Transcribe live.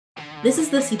This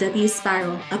is the CW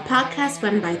Spiral, a podcast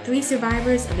run by three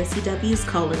survivors of the CW's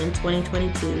calling in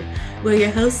 2022. We're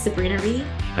your hosts, Sabrina Reed,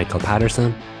 Michael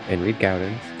Patterson, and Reed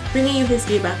Gowden, bringing you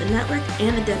history about the network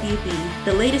and the WB,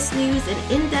 the latest news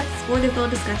and in-depth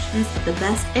Sporterville discussions of the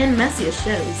best and messiest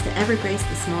shows to ever grace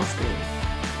the small screen.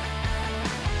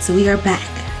 So we are back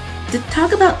to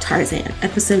talk about Tarzan,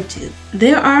 episode 2.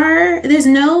 There's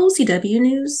no CW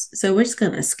news, so we're just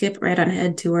gonna skip right on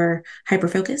ahead to our hyper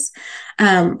focus.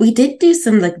 We did do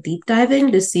some deep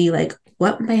diving to see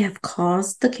what may have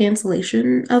caused the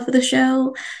cancellation of the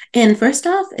show. And first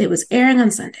off, it was airing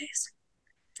on Sundays,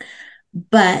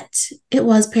 but it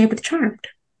was paired with Charmed.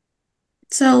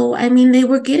 So I mean, they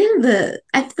were getting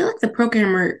I feel like the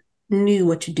programmer knew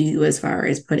what to do as far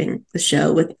as putting the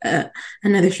show with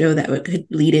another show that could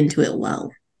lead into it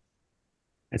well.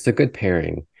 It's a good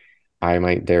pairing. I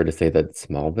might dare to say that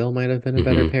Smallville might have been a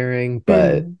better pairing,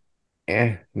 but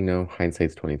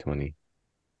hindsight's 2020.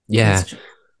 Yeah,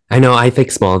 I know. I think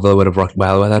Smallville would have worked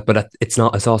well with it, but it's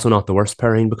not. It's also not the worst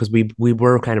pairing because we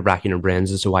were kind of racking our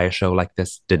brains as to why a show like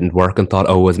this didn't work and thought,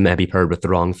 oh, it was maybe paired with the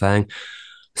wrong thing.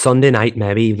 Sunday night,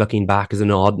 maybe looking back, is an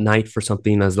odd night for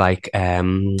something as a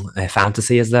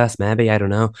fantasy as this. Maybe, I don't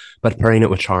know, but pairing it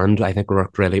with Charmed, I think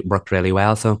worked really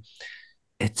well. So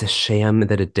it's a shame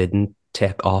that it didn't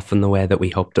take off in the way that we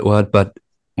hoped it would. But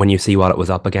when you see what it was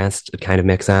up against, it kind of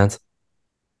makes sense.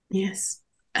 Yes.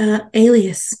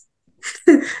 Alias.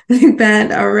 I think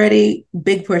that already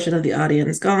big portion of the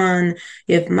audience gone.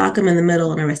 You have Malcolm in the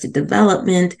Middle and Arrested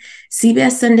Development.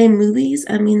 CBS Sunday movies.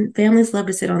 I mean, families love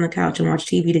to sit on the couch and watch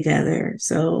TV together.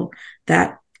 So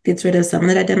that gets rid of some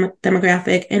of that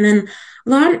demographic. And then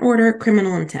Law and Order,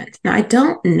 Criminal Intent. Now, I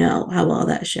don't know how well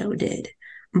that show did,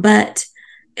 but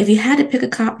if you had to pick a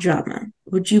cop drama,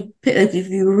 would you pick, if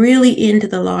you're really into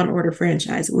the Law and Order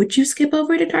franchise, would you skip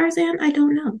over to Tarzan? I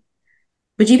don't know.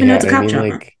 Would you even know it's a cop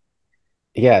drama?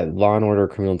 Law and Order,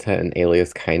 Criminal Intent, and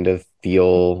Alias kind of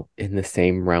feel in the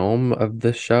same realm of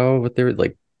the show, but they're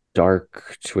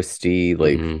dark, twisty,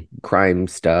 crime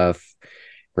stuff.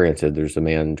 Granted, there's a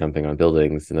man jumping on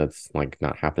buildings, and that's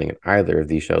not happening in either of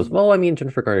these shows. Well, I mean,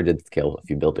 Jennifer Garner did scale a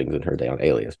few buildings in her day on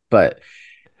Alias, but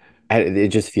it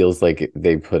just feels like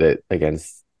they put it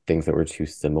against things that were too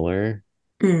similar.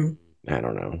 I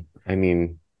don't know. I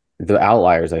mean, the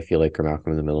outliers I feel like are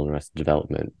Malcolm in the Middle and Arrested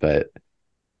Development, but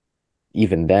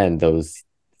even then, those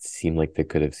seem like they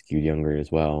could have skewed younger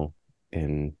as well.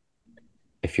 And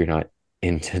if you're not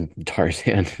into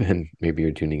Tarzan, then maybe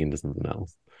you're tuning into something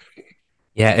else.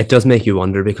 Yeah, it does make you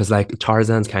wonder because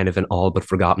Tarzan's kind of an all but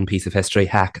forgotten piece of history.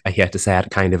 Heck, I hate to say it,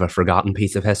 kind of a forgotten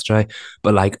piece of history.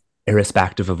 But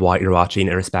irrespective of what you're watching,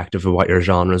 irrespective of what your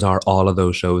genres are, all of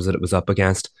those shows that it was up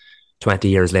against 20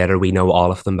 years later, we know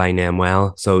all of them by name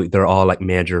well. So they're all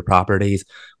major properties.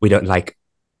 We don't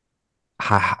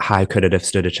how could it have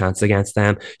stood a chance against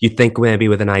them? You'd think maybe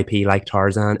with an IP like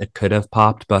Tarzan, it could have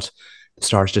popped, but the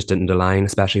stars just didn't align,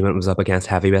 especially when it was up against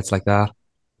heavyweights like that.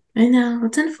 I know,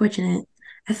 it's unfortunate.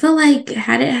 I feel like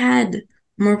had it had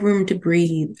more room to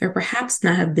breathe, or perhaps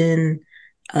not have been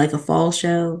a fall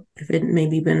show, if it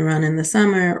maybe been run in the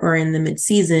summer or in the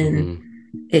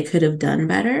mid-season, it could have done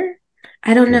better.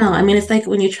 I don't know. I mean, it's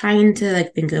when you're trying to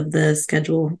think of the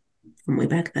schedule from way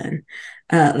back then,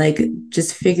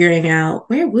 just figuring out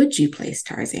where would you place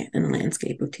Tarzan in the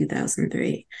landscape of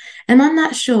 2003. And I'm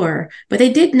not sure, but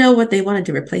they did know what they wanted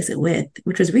to replace it with,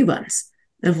 which was reruns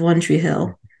of One Tree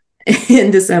Hill in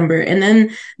December.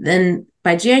 And then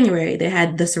by January, they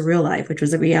had The Surreal Life, which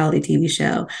was a reality TV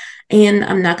show. And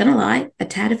I'm not going to lie, a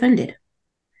tad offended.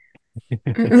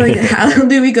 How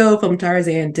do we go from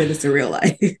Tarzan to The Surreal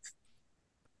Life?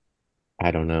 I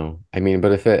don't know. I mean,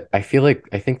 but I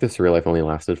think The Surreal Life only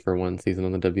lasted for one season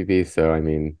on the WB. So, I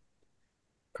mean,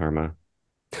 karma.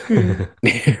 I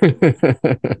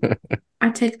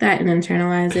take that and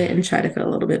internalize it and try to feel a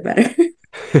little bit better.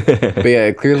 But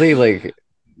yeah, clearly,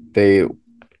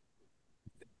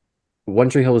 One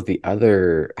Tree Hill was the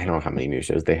other. I don't know how many new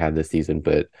shows they had this season,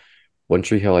 but One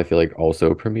Tree Hill, I feel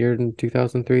also premiered in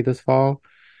 2003 this fall.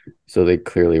 So they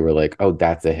clearly were oh,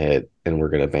 that's a hit, and we're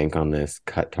going to bank on this,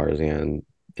 cut Tarzan,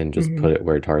 and just put it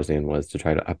where Tarzan was to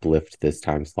try to uplift this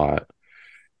time slot.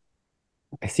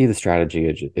 I see the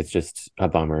strategy. It's just a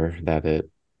bummer that it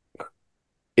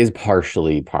is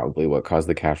partially probably what caused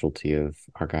the casualty of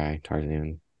our guy,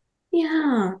 Tarzan.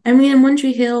 Yeah. I mean, One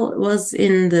Tree Hill was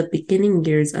in the beginning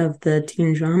years of the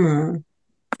teen drama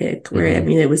pick, where, I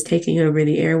mean, it was taking over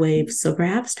the airwaves. So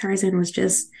perhaps Tarzan was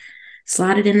just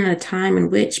slotted in at a time in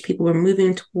which people were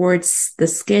moving towards the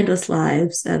scandalous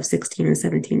lives of 16 and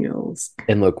 17-year-olds.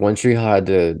 And look, One Tree Hill had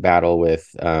to battle with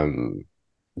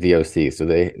the OC, so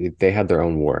they had their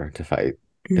own war to fight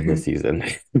in this season.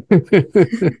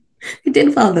 It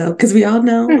did well though, because we all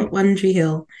know One Tree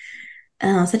Hill.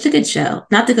 Such a good show.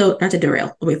 Not to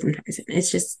derail away from Tarzan.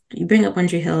 It's just you bring up One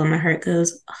Tree Hill and my heart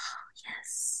goes, oh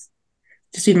yes.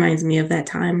 Just reminds me of that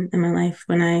time in my life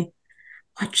when I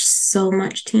watched so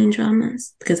much teen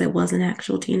dramas because I was an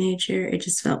actual teenager. It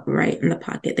just felt right in the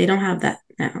pocket. They don't have that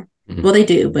now. Mhm. Well, they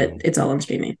do, but it's all on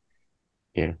streaming.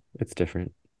 Yeah, it's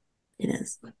different. It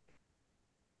is.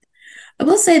 I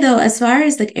will say though, as far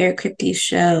as like Eric Kripke's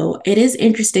show, it is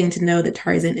interesting to know that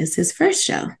Tarzan is his first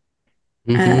show.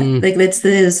 Like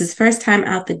it was his first time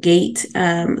out the gate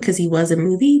because he was a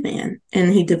movie man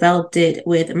and he developed it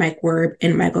with Mike Werb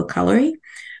and Michael Collery,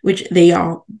 which they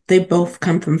both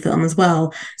come from film as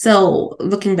well. So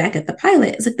looking back at the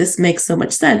pilot, it's like this makes so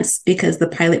much sense because the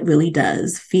pilot really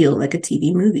does feel like a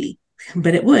TV movie,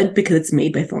 but it would because it's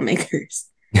made by filmmakers.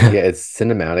 Yeah, it's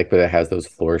cinematic, but it has those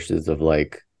flourishes of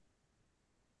like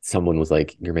someone was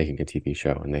like, "You're making a TV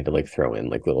show," and they had to like throw in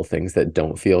like little things that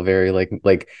don't feel very like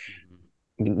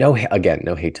no again,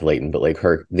 no hate to Leighton, but like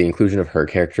the inclusion of her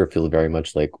character feels very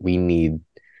much like we need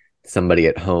somebody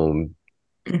at home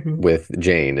with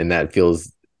Jane, and that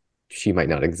feels she might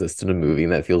not exist in a movie,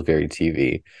 and that feels very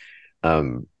TV.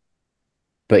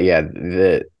 But yeah,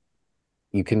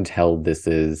 you can tell this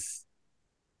is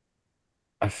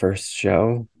a first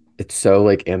show. It's so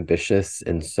like ambitious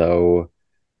and so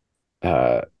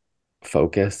uh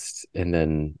focused, and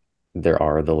then there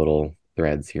are the little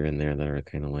threads here and there that are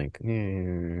kind of like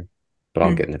but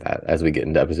I'll get into that as we get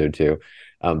into episode 2.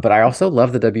 But I also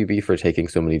love the WB for taking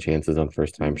so many chances on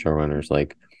first time showrunners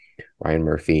like Ryan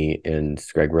Murphy and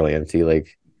Greg Berlanti.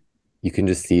 Like you can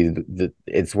just see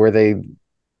it's where they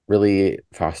really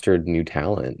fostered new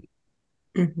talent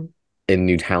and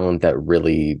new talent that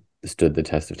really stood the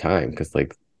test of time, because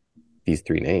like these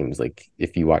 3 names, like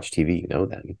if you watch TV you know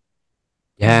them.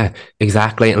 Yeah,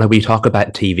 exactly. And like we talk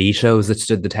about TV shows that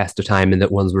stood the test of time and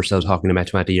that ones we're still talking about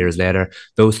 20 years later.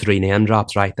 Those 3 name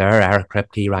drops right there, Eric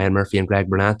Kripke, Ryan Murphy, and Greg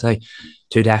Berlanti.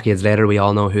 2 decades later, we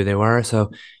all know who they were.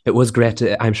 So it was great.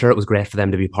 I'm sure it was great for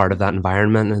them to be part of that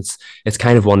environment. It's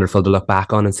kind of wonderful to look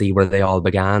back on and see where they all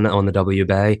began on the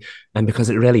WB. And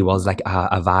because it really was like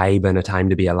a vibe and a time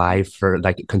to be alive for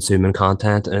like consuming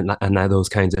content and now those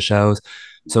kinds of shows.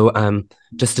 So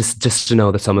just to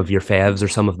know that some of your faves or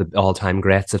some of the all-time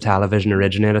greats of television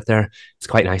originated there, it's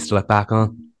quite nice to look back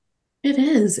on. It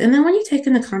is. And then when you take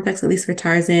into context, at least for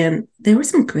Tarzan, there were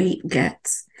some great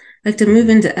gets. Like to move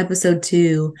into episode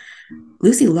 2,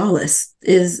 Lucy Lawless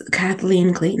is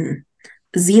Kathleen Clayton.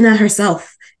 Xena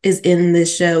herself is in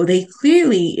this show. They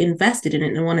clearly invested in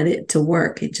it and wanted it to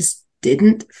work. It just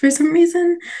didn't for some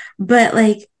reason. But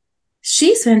like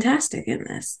she's fantastic in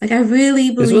this. Like I really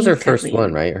believe this was her Kathleen. first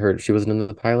one, right? She wasn't in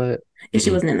the pilot. Yeah,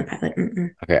 she wasn't in the pilot.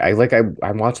 Okay,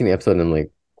 I'm watching the episode and I'm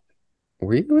like,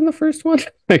 were you in the first one?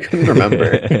 I couldn't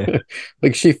remember.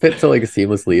 Like she fit so like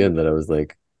seamlessly in that I was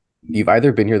like, you've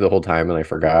either been here the whole time and I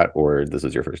forgot, or this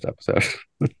was your first episode.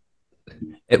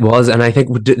 It was, and I think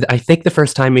the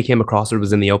first time we came across her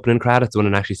was in the opening credits when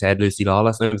it actually said Lucy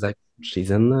Lawless, and I was like, she's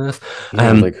in this. Yeah,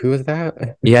 I was like, who is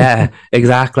that? Yeah,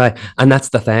 exactly, and that's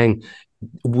the thing.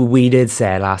 We did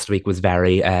say last week was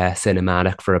very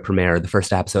cinematic for a premiere. The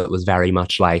first episode was very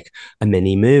much like a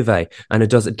mini movie, and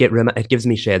it gives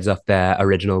me shades of the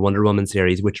original Wonder Woman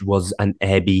series, which was an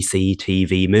ABC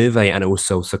TV movie, and it was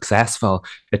so successful.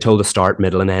 It told a start,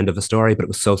 middle, and end of a story, but it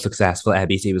was so successful.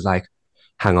 ABC was like,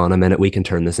 hang on a minute, we can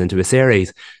turn this into a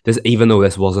series. Even though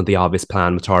this wasn't the obvious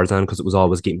plan with Tarzan, because it was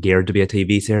always geared to be a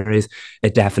TV series,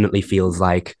 it definitely feels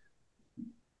like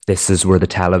this is where the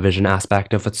television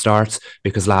aspect of it starts,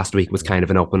 because last week was kind of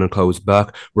an open and closed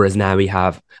book, whereas now we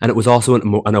have, and it was also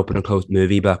an open and closed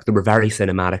movie book. There were very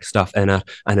cinematic stuff in it,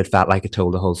 and it felt like it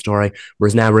told the whole story.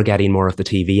 Whereas now we're getting more of the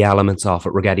TV elements of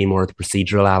it. We're getting more of the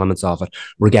procedural elements of it.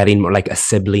 We're getting more like a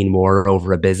sibling war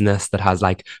over a business that has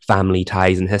like family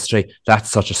ties and history.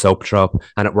 That's such a soap trope,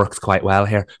 and it works quite well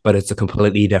here, but it's a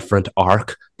completely different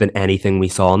arc than anything we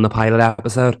saw in the pilot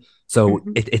episode. So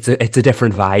it's a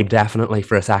different vibe, definitely,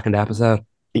 for a second episode.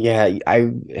 Yeah,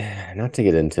 not to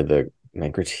get into my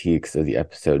critiques of the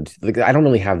episode. Like I don't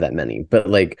really have that many, but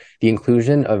like the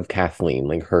inclusion of Kathleen,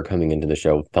 like her coming into the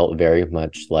show, felt very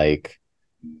much like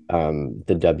the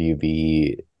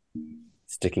WB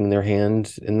sticking their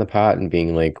hand in the pot and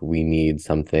being like, we need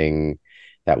something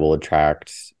that will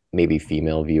attract maybe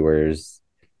female viewers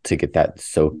to get that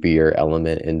soapier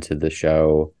element into the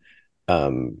show.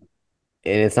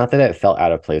 And it's not that it felt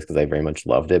out of place because I very much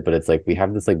loved it, but it's like we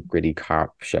have this like gritty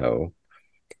cop show,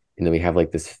 and then we have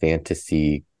like this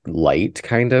fantasy light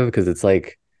kind of, because it's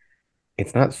like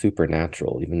it's not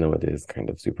supernatural, even though it is kind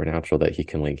of supernatural that he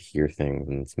can like hear things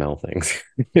and smell things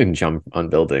and jump on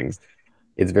buildings.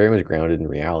 It's very much grounded in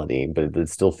reality, but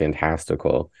it's still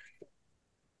fantastical.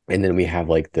 And then we have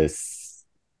like this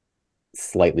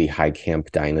slightly high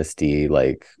camp dynasty,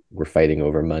 like we're fighting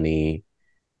over money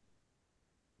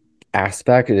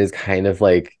aspect. It is kind of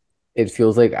like it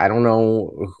feels like I don't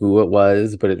know who it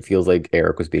was, but it feels like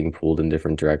Eric was being pulled in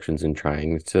different directions and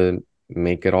trying to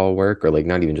make it all work, or like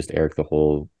not even just Eric, the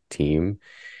whole team.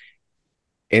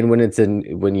 And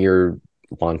when you're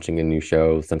launching a new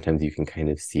show, sometimes you can kind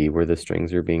of see where the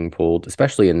strings are being pulled,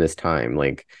 especially in this time.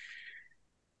 Like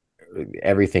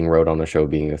everything rode on the show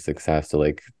being a success. So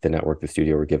like the network, the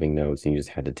studio were giving notes and you just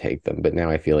had to take them. But now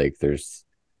I feel like there's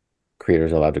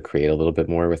creators allowed to create a little bit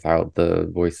more without the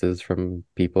voices from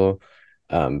people.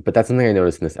 But that's something I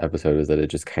noticed in this episode is that it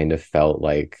just kind of felt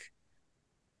like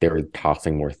they were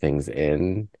tossing more things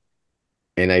in.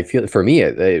 And I feel for me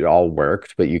it all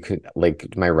worked, but you could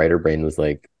like my writer brain was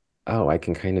like, oh, I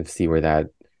can kind of see where that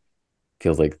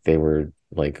feels like they were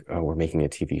like, oh, we're making a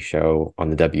TV show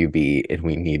on the WB and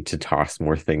we need to toss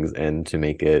more things in to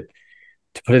make it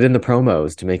to put it in the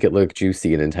promos to make it look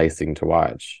juicy and enticing to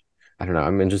watch. I don't know.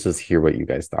 I'm interested to hear what you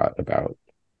guys thought about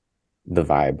the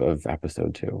vibe of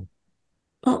episode 2.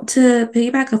 Well, to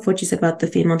piggyback off what you said about the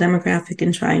female demographic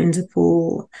and trying to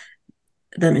pull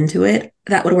them into it,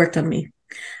 that would have worked on me.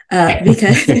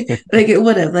 Because like it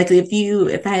would have like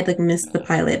if I had like missed the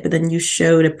pilot but then you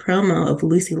showed a promo of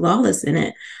Lucy Lawless in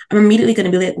it, I'm immediately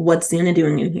going to be like, what's Xana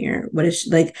doing in here? What is she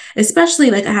like, especially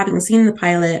like having seen the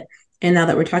pilot and now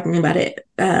that we're talking about it,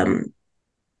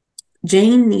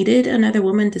 Jane needed another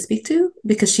woman to speak to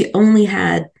because she only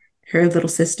had her little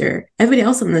sister. Everybody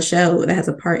else on the show that has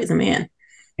a part is a man.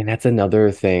 And that's another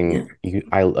Yeah. thing.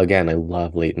 I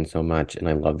love Leighton so much, and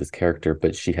I love this character,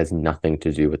 but she has nothing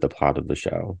to do with the plot of the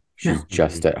show. She's No.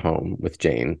 just at home with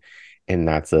Jane, and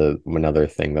that's another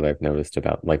thing that I've noticed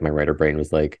about like my writer brain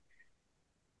was like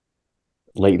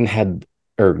Leighton had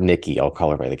or Nikki, I'll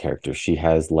call her by the character. She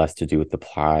has less to do with the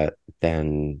plot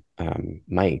than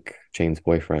Mike, Jane's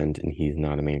boyfriend, and he's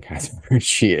not a main cast member.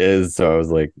 She is, so I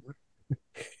was like,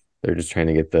 they're just trying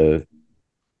to get the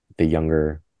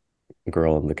younger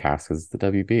girl in the cast as the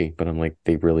WB, but I'm like,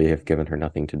 they really have given her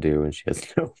nothing to do, and she has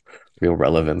no real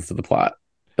relevance to the plot.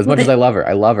 As Well, much as I love her,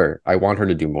 I love her. I want her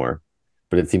to do more,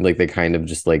 but it seemed like they kind of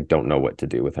just like don't know what to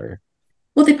do with her.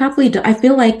 they probably do. I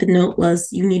feel like the note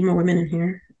was you need more women in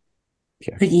here.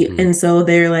 Yeah. Like you, and so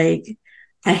they're like,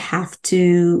 I have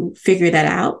to figure that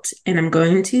out, and I'm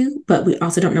going to, but we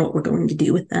also don't know what we're going to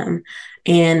do with them.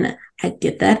 And I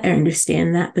get that, I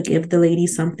understand that, but give the lady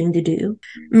something to do.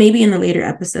 Maybe in the later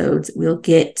episodes, we'll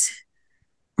get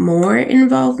more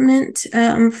involvement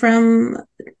from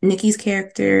Nikki's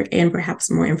character and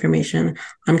perhaps more information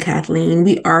on Kathleen.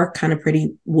 We are kind of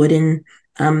pretty wooden.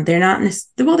 They're not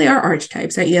well, they are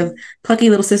archetypes, right? You have plucky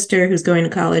little sister who's going to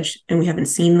college, and we haven't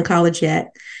seen the college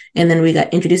yet. And then we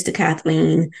got introduced to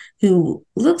Kathleen, who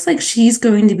looks like she's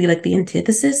going to be like the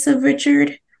antithesis of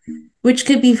Richard, which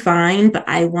could be fine, but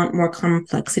I want more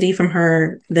complexity from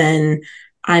her than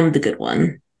I'm the good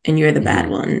one and you're the bad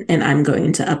one, and I'm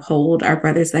going to uphold our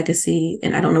brother's legacy.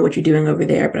 And I don't know what you're doing over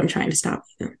there, but I'm trying to stop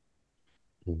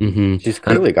you. She's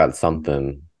clearly got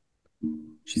something.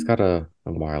 She's got a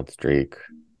wild streak.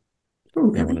 Oh,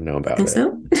 really? I want to know about think it.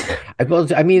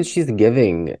 So? I mean, she's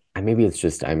giving. Maybe it's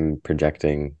just I'm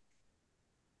projecting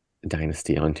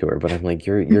Dynasty onto her, but I'm like,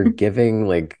 you're giving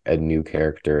like a new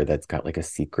character that's got like a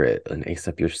secret, an ace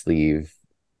up your sleeve.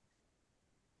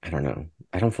 I don't know.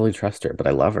 I don't fully trust her, but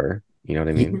I love her. You know what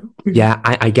I mean? Yeah,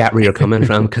 I get where you're coming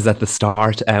from because at the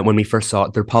start, when we first saw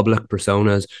their public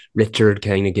personas, Richard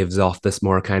kind of gives off this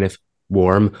more kind of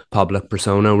warm public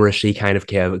persona, whereas she kind of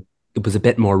it was a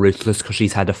bit more ruthless because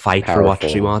she's had to fight for what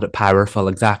she wanted, powerful,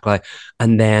 exactly.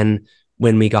 And then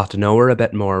when we got to know her a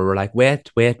bit more, we're like,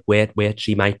 wait,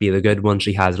 she might be the good one.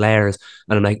 She has layers,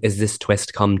 and I'm like, is this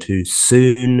twist come too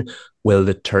soon? Will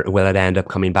it end up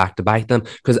coming back to bite them?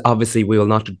 Because obviously we will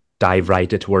not dive right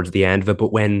towards the end of it,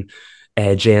 but when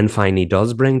Jane finally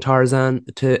does bring Tarzan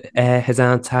to his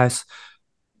aunt's house,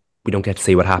 we don't get to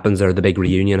see what happens, or the big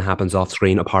reunion happens off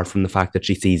screen, apart from the fact that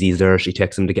she sees he's there, she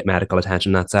takes him to get medical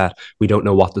attention, that's it. We don't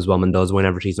know what this woman does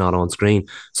whenever she's not on screen.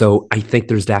 So I think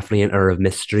there's definitely an air of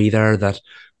mystery there that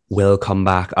will come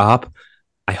back up.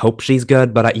 I hope she's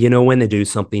good, but when they do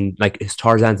something like his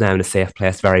Tarzan's now in a safe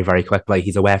place very, very quickly.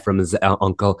 He's away from his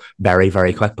uncle very,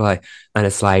 very quickly. And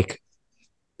it's like,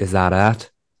 is that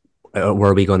it?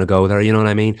 Where are we going to go there? You know what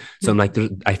I mean? So I'm like,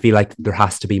 I feel like there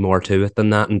has to be more to it than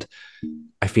that. And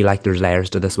I feel like there's layers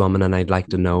to this woman, and I'd like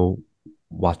to know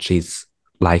what she's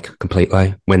like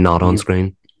completely when not on You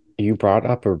screen. you brought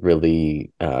up a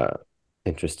really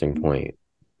interesting point,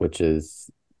 which is,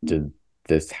 did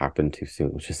this happen too soon?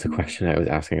 Which is the question I was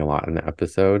asking a lot in the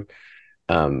episode.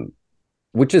 Um,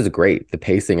 which is great. The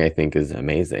pacing I think is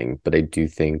amazing, but I do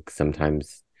think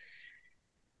sometimes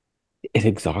it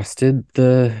exhausted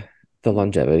the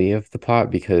longevity of the plot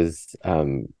because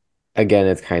again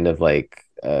it's kind of like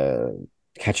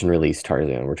catch and release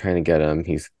Tarzan. We're trying to get him.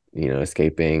 He's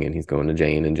escaping and he's going to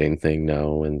Jane and Jane saying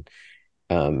no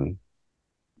um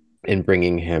and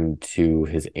bringing him to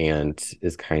his aunt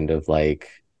is kind of like,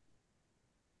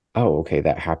 oh, okay,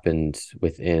 that happened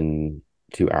within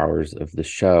 2 hours of the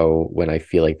show when I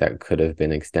feel like that could have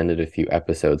been extended a few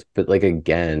episodes. But like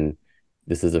again,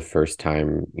 this is a first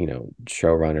time,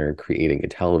 showrunner creating a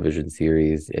television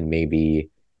series, and maybe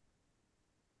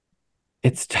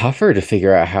it's tougher to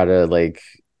figure out how to like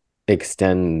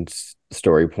extend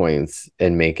story points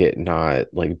and make it not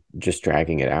like just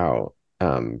dragging it out.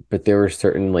 But there were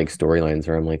certain like storylines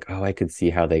where I'm like, oh, I could see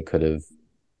how they could have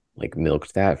like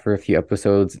milked that for a few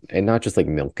episodes, and not just like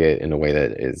milk it in a way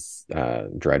that is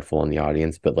dreadful on the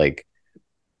audience, but like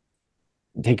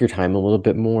take your time a little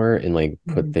bit more and like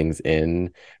put things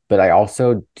in. But I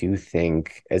also do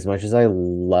think, as much as I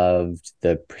loved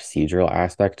the procedural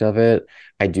aspect of it,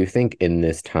 I do think in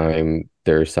this time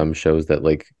there are some shows that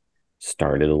like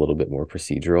started a little bit more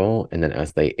procedural, and then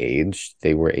as they aged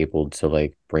they were able to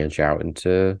like branch out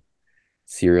into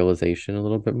serialization a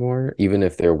little bit more. Even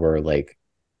if there were like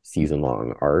season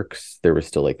long arcs, there were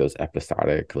still like those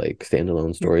episodic like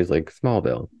standalone stories like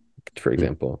Smallville, for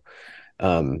example.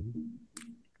 um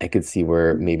I could see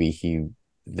where maybe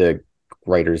the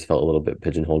writers felt a little bit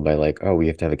pigeonholed by like, oh, we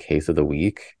have to have a case of the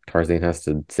week. Tarzan has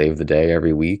to save the day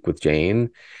every week with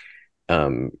Jane.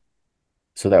 Um,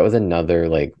 so that was another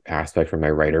like aspect from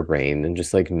my writer brain, and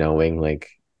just like knowing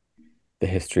like the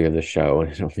history of the show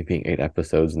and it only being 8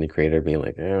 episodes and the creator being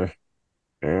like,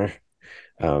 eh.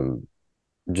 Um,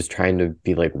 just trying to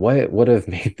be like, what would have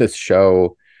made this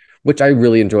show, which I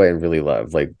really enjoy and really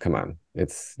love. Like, come on,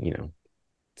 it's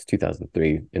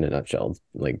 2003 in a nutshell.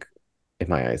 Like, in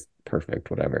my eyes,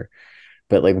 perfect, whatever.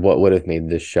 But like, what would have made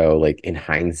this show, like in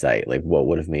hindsight, like what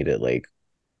would have made it like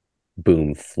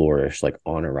boom, flourish, like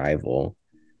on arrival?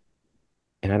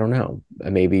 And I don't know,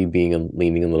 maybe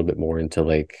leaning a little bit more into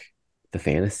like the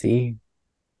fantasy,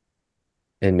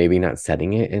 and maybe not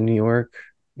setting it in New York,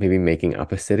 maybe making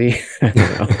up a city. I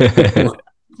don't know. Well,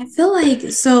 I feel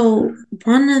like so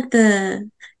one of the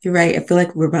you're right. I feel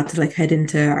like we're about to like head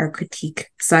into our critique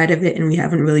side of it, and we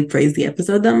haven't really praised the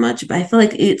episode that much. But I feel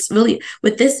like it's really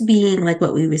with this being like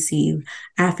what we receive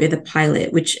after the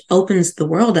pilot, which opens the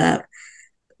world up.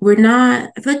 We're not.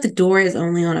 I feel like the door is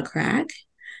only on a crack,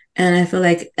 and I feel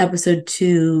like episode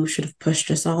two should have pushed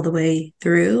us all the way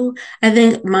through. I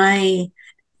think my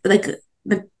like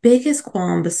the biggest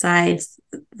qualm besides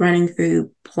running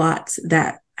through plots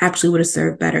that actually would have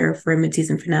served better for a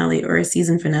mid-season finale or a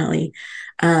season finale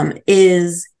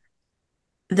is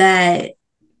that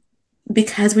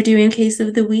because we're doing case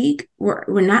of the week,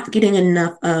 we're not getting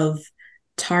enough of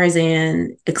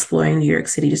Tarzan exploring New York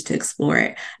City just to explore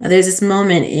it. There's this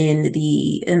moment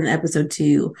in episode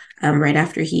two, right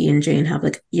after he and Jane have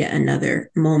like yet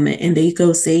another moment, and they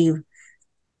go save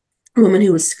a woman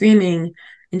who was screaming,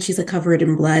 and she's like covered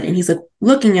in blood, and he's like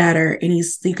looking at her, and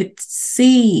you could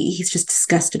see he's just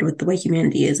disgusted with the way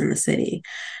humanity is in the city.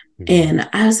 Mhm. And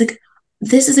I was like,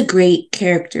 this is a great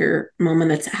character moment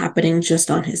that's happening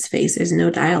just on his face. There's no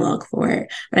dialogue for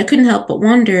it. But I couldn't help but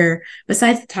wonder,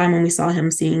 besides the time when we saw him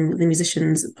seeing the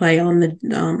musicians play on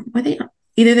the were they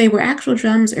either they were actual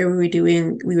drums or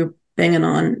we were banging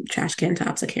on trash can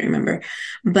tops. I can't remember.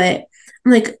 But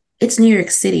I'm like, it's New York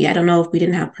City. I don't know if we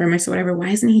didn't have permits or whatever.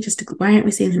 Why aren't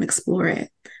we seeing him explore it?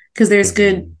 Because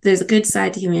Mhm. there's a good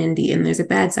side to humanity and there's a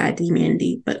bad side to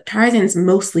humanity, but Tarzan's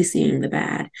mostly seeing the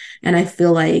bad. And I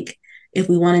feel like if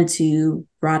we wanted to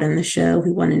broaden the show, if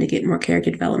we wanted to get more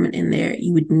character development in there,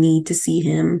 you would need to see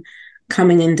him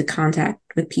coming into contact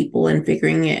with people and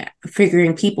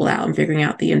figuring people out and figuring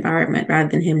out the environment rather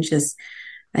than him just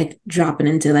like dropping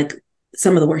into like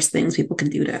some of the worst things people can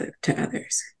do to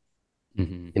others.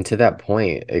 Mhm. And to that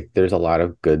point, there's a lot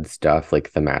of good stuff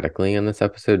like thematically in this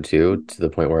episode too, to the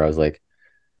point where I was like,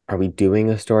 are we doing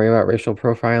a story about racial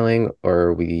profiling,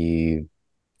 or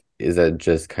is that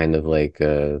just kind of like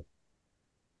a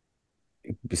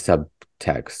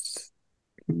subtext?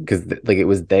 Because like it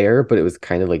was there, but it was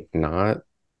kind of like not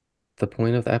the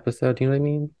point of the episode. Do you know what I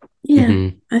mean? Yeah,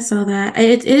 Mhm. I saw that.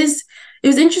 It is. it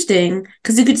was interesting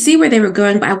because you could see where they were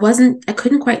going, but I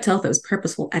couldn't quite tell if it was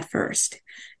purposeful at first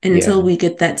until we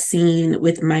get that scene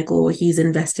with Michael where he's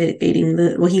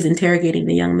he's interrogating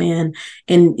the young man,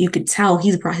 and you could tell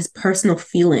he's brought his personal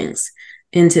feelings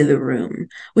into the room,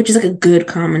 which is like a good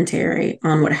commentary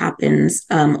on what happens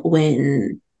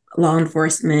when law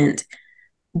enforcement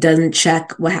doesn't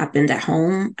check what happened at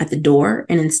home at the door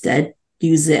and instead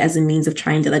use it as a means of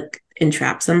trying to like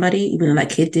entrap somebody, even though that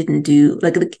kid didn't do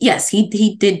like yes,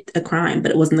 he did a crime,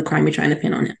 but it wasn't the crime you're trying to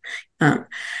pin on him.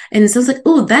 And so it's like,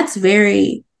 oh, that's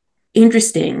very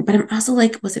interesting. But I'm also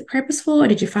like, was it purposeful or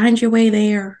did you find your way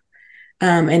there?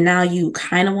 And now you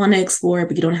kind of want to explore,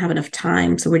 but you don't have enough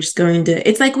time. So we're just going to.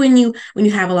 It's like when you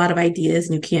have a lot of ideas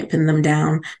and you can't pin them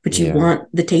down, but you want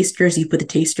the tasters. You put the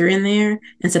taster in there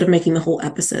instead of making the whole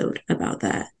episode about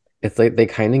that. It's like they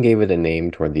kind of gave it a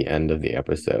name toward the end of the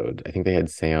episode. I think they had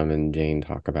Sam and Jane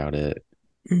talk about it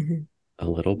a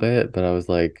little bit, but I was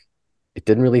like, it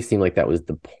didn't really seem like that was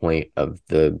the point of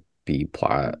the B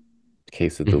plot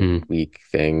case of the week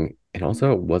thing. And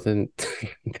also, it wasn't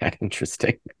that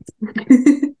interesting.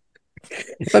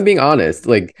 If I'm being honest,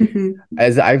 like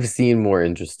as I've seen more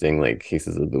interesting like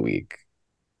cases of the week.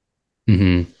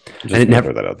 And it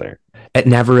never throw that out there. It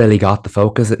never really got the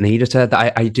focus it needed to.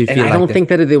 I do feel. And I don't think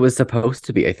that it was supposed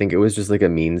to be. I think it was just like a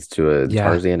means to a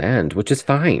Tarzan end, which is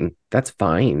fine. That's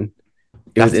fine.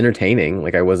 It was entertaining.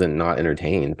 Like I wasn't not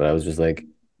entertained, but I was just like,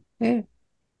 yeah.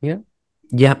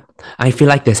 Yeah, I feel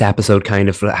like this episode kind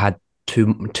of had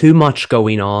too much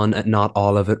going on, and not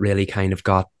all of it really kind of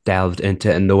got delved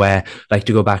into in the way. Like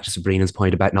to go back to Sabrina's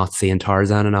point about not seeing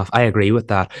Tarzan enough, I agree with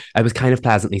that. I was kind of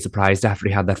pleasantly surprised after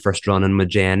he had that first run-in with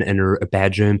Jane in her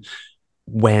bedroom.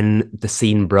 When the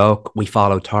scene broke, we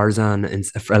followed Tarzan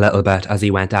for a little bit as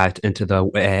he went out into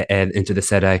the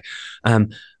city.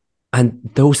 And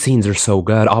those scenes are so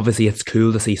good. Obviously, it's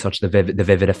cool to see such the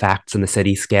vivid effects and the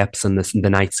cityscapes and the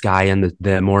night sky and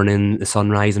the morning, the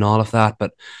sunrise and all of that.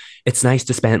 But it's nice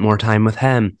to spend more time with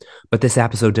him. But this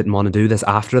episode didn't want to do this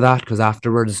after that, because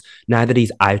afterwards, now that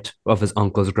he's out of his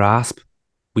uncle's grasp,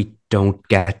 we don't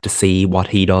get to see what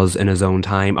he does in his own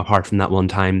time, apart from that one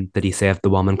time that he saved the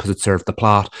woman because it served the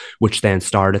plot, which then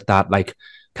started that, like,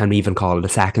 can we even call it a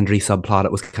secondary subplot?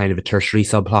 It was kind of a tertiary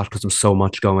subplot because there was so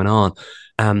much going on.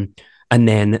 And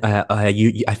then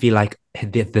I feel like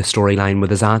the storyline with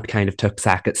his aunt kind of took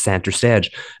center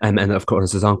stage, and of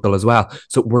course his uncle as well.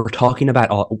 So we're talking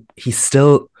about he's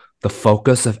still the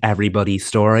focus of everybody's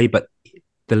story, but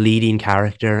the leading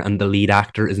character and the lead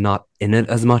actor is not in it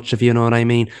as much, if you know what I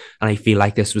mean. And I feel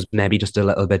like this was maybe just a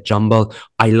little bit jumbled.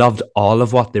 I loved all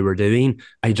of what they were doing.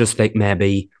 I just think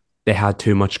maybe they had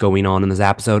too much going on in this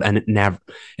episode, and it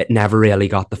never really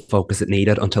got the focus it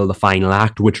needed until the final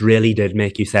act, which really did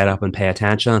make you set up and pay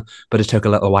attention. But it took a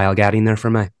little while getting there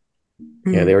for me.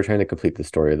 Yeah, they were trying to complete the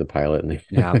story of the pilot, and it's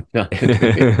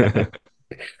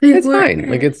fine.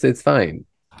 Like it's fine,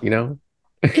 you know.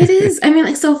 It is. I mean,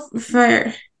 like, so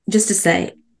for just to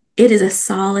say, it is a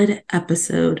solid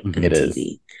episode of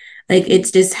TV. Like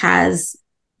it just has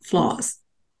flaws.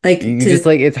 Like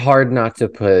it's hard not to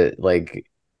put like.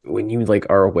 When you like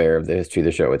are aware of the history of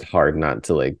the show, it's hard not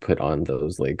to like put on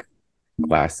those like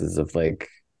glasses of like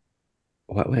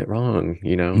what went wrong,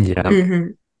 you know? Yeah.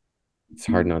 It's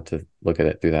hard not to look at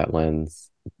it through that lens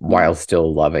while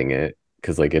still loving it,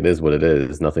 because like it is what it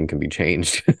is. Nothing can be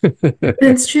changed.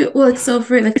 That's true. Well, it's so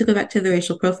for like to go back to the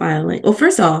racial profiling. Well,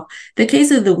 first off, the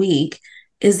case of the week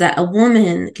is that a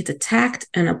woman gets attacked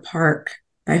in a park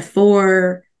by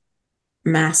 4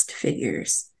 masked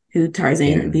figures who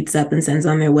Tarzan beats up and sends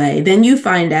on their way. Then you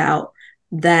find out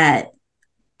that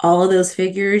all of those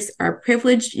figures are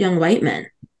privileged young white men.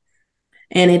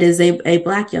 And it is a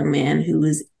Black young man who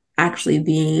is actually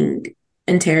being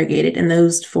interrogated. And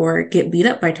those 4 get beat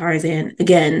up by Tarzan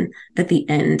again at the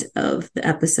end of the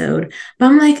episode. But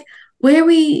I'm like, where are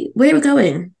we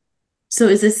going? So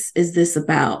is this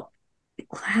about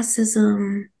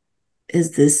classism?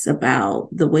 Is this about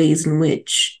the ways in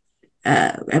which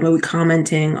are we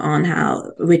commenting on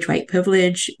how rich white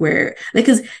privilege, where like,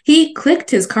 because he clicked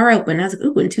his car open, I was like,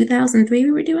 ooh, in 2003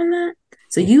 we were doing that.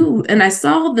 So and I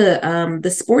saw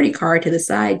the sporty car to the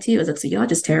side too. I was like, so y'all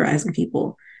just terrorizing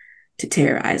people to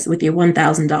terrorize with your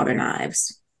 $1,000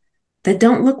 knives that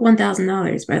don't look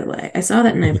 $1,000, by the way. I saw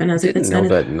that knife and I was like, didn't know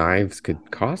that knives could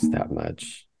cost that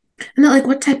much. And like,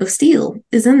 what type of steel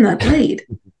is in that blade?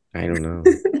 I don't know.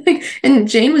 And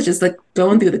Jane was just like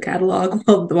going through the catalog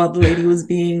while the lady was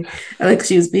being like,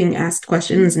 she was being asked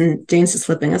questions and Jane's just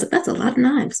flipping. I was like, that's a lot of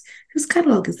knives. Whose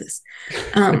catalog is this?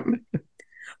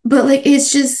 But like,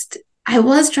 it's just, I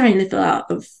was trying to fill out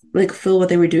of like feel what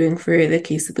they were doing for the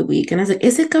case of the week. And I was like,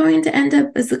 is it going to end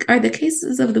up are the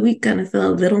cases of the week gonna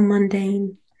feel a little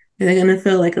mundane? Are they gonna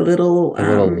feel like A little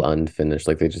unfinished,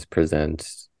 like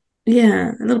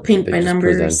yeah, a little paint they by just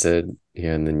numbers? presented,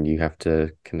 yeah, and then you have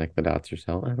to connect the dots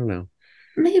yourself. I don't know.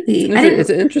 Maybe. I didn't It's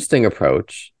an interesting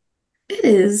approach. It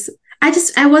is.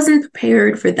 I wasn't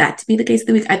prepared for that to be the case of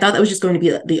the week. I thought that was just going to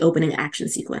be the opening action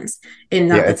sequence and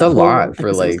Yeah, not that it's the a whole lot for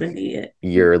episode was going like to be it.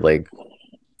 your like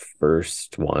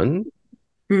first one.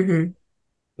 Hmm.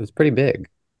 It was pretty big,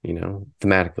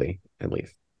 thematically at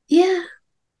least. Yeah.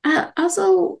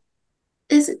 Also,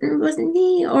 was it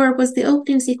me or was the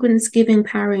opening sequence giving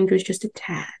Power Rangers just a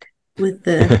tad with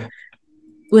the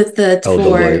Oh, the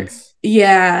tour? woods.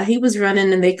 Yeah, he was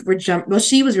running and they were jump. Well,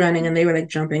 she was running and they were like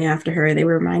jumping after her. They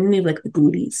were reminding me of like the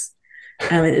booties.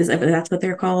 Is that's what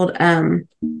they're called? From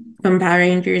Power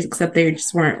Rangers, except they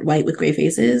just weren't white with gray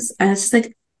faces. And it's just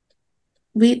like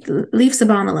we leave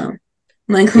Saban alone.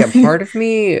 Like, Yeah, part of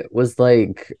me was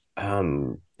like,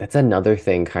 that's another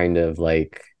thing kind of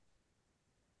like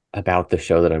about the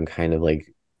show that I'm kind of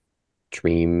like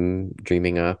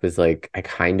dreaming up is like I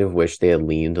kind of wish they had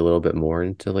leaned a little bit more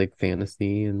into like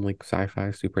fantasy and like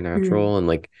sci-fi mm, supernatural and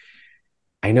like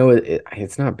I know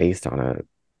it's not based on a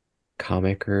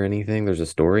comic or anything. There's a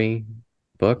story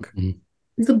book.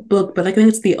 it's a book, but like, I think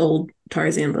it's the old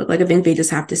Tarzan book. Like I think they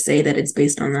just have to say that it's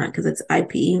based on that because it's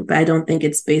IP, but I don't think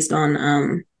it's based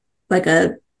on like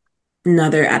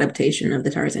another adaptation of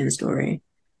the Tarzan story.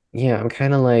 Yeah, I'm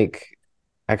kind of like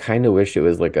I kind of wish it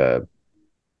was like a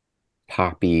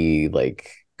poppy,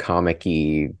 like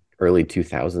comic-y early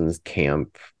 2000s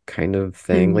camp kind of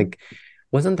thing. Mm. Like,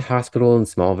 wasn't the hospital in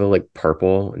Smallville like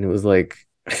purple? And it was like,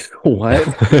 what?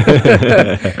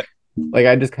 Like,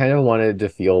 I just kind of wanted to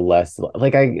feel less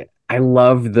like I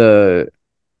love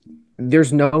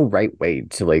there's no right way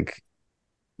to like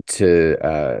to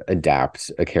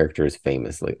adapt a character as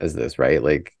famously as this, right?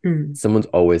 Like Mm. someone's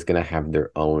always gonna have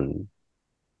their own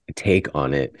take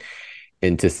on it.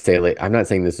 And to say like I'm not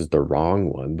saying this is the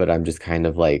wrong one, but I'm just kind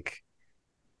of like,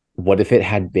 what if it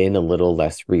had been a little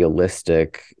less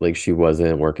realistic? Like she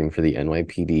wasn't working for the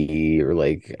NYPD or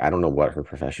like I don't know what her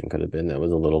profession could have been that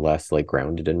was a little less like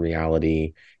grounded in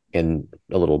reality and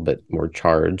a little bit more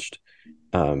charged.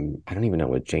 I don't even know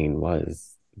what Jane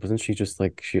was. Wasn't she just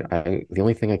like the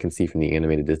only thing I can see from the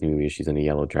animated Disney movie is she's in a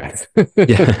yellow dress.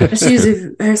 Yeah.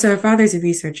 So her father's a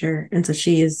researcher, and so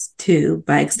she is too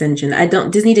by extension. I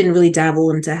don't Disney didn't really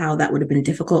dabble into how that would have been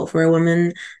difficult for a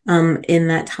woman in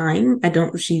that time. I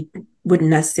don't She wouldn't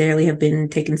necessarily have been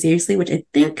taken seriously, which I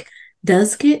think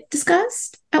does get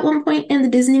discussed at one point in the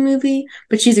Disney movie,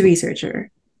 but she's a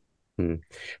researcher. Hmm.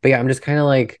 But yeah, I'm just kind of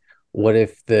like, what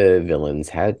if the villains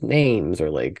had names or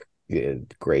like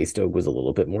Greystoke was a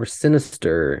little bit more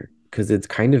sinister? Because it's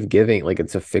kind of giving like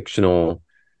it's a fictional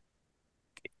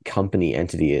company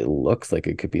entity. It looks like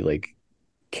it could be like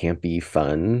campy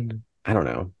fun. I don't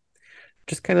know.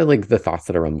 Just kind of like the thoughts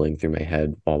that are rumbling through my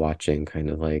head while watching, kind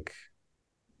of like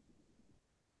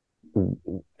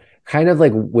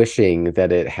wishing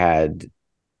that it had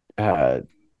uh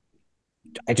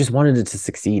I just wanted it to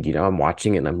succeed. I'm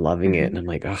watching it and I'm loving it. And Mhm. I'm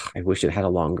like, oh, I wish it had a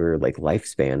longer like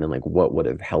lifespan and like what would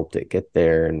have helped it get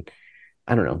there. And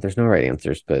I don't know. There's no right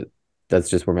answers, but that's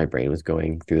just where my brain was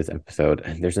going through this episode.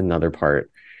 And there's another part.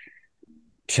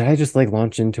 Should I just like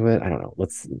launch into it? I don't know.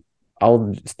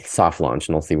 I'll just soft launch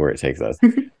and I'll see where it takes us.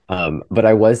 But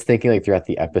I was thinking like throughout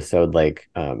the episode, like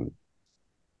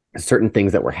certain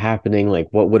things that were happening, like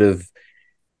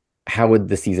how would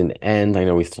the season end? I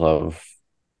know we still have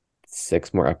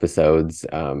six more episodes,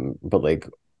 but like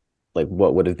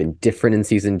what would have been different in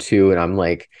season two. And I'm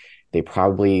like, they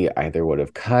probably either would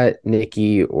have cut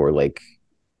Nikki or like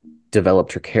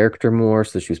developed her character more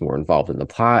so she was more involved in the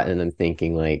plot. And I'm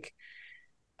thinking like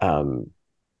um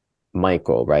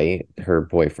Michael, right? Her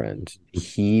boyfriend,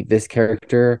 this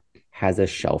character has a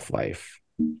shelf life.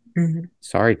 Mhm.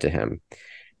 Sorry to him.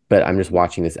 But I'm just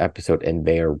watching this episode and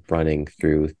they are running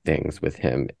through things with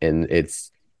him. And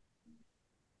it's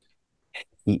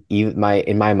in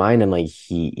my mind, I'm like,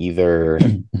 he either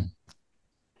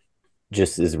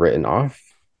just is written off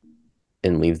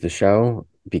and leaves the show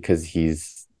because he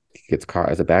gets caught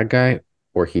as a bad guy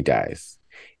or he dies.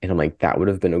 And I'm like, that would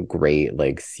have been a great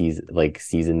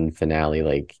season finale,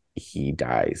 like he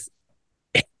dies.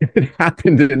 It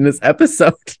happened in this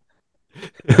episode.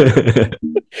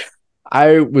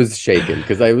 I was shaken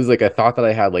because I was like, I thought that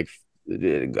I had like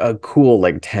a cool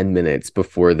like 10 minutes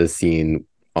before the scene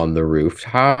on the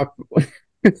rooftop.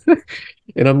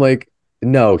 And I'm like,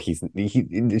 no,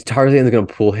 Tarzan's gonna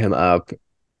pull him up.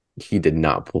 He did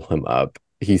not pull him up.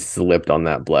 He slipped on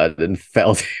that blood and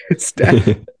fell to his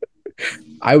death.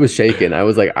 I was shaken. I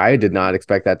was like, I did not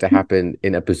expect that to happen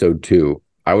in episode 2.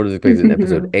 I would have expected in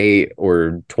episode 8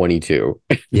 or 22.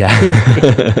 Yeah.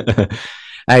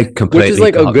 I Which is completely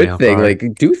like a caught me good off thing. guard.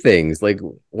 Like, do things, like,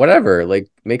 whatever, like,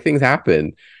 make things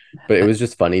happen. But it was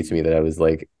just funny to me that I was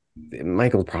like,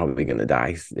 Michael's probably gonna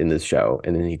die in this show,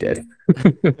 and then he did.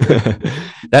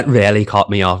 That really caught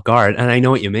me off guard. And I know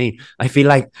what you mean. I feel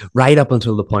like right up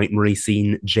until the point where he's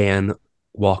seen Jane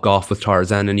walk off with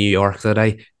Tarzan in New York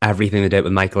today, everything they did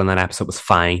with Michael in that episode was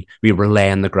fine. We were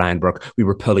laying the groundwork. We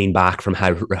were pulling back from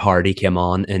how hard he came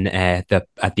on in at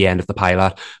the end of the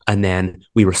pilot, and then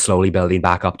we were slowly building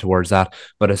back up towards that.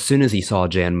 But as soon as he saw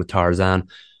Jane with Tarzan,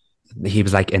 he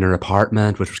was like in her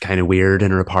apartment, which was kind of weird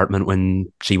in her apartment when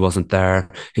she wasn't there.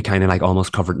 He kind of like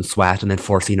almost covered in sweat and then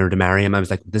forcing her to marry him. I was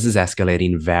like, this is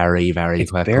escalating very, very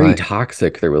It's very quickly.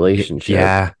 toxic, the relationship.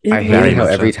 Yeah, I very hated how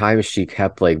much every so. time she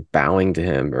kept like bowing to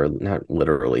him, or not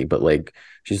literally, but like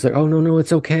she's like, "Oh no, no,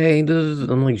 it's okay."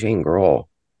 I'm like, Jane, girl,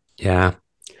 Yeah.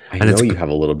 I And know it's, you have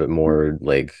a little bit more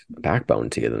like backbone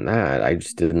to you than that. I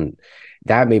just didn't.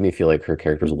 That made me feel like her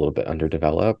character was a little bit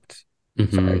underdeveloped.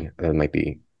 mhm. Sorry, that might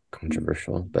be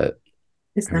controversial, but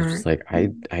It's I was not. just like,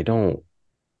 I don't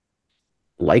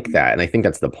like that, and I think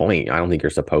that's the point. I don't think you're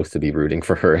supposed to be rooting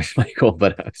for her as Michael,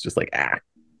 but I was just like, I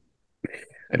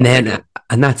And don't like then, it.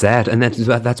 and that's it. And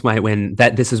that's why when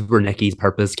that this is where Nikki's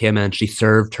purpose came in. She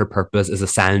served her purpose as a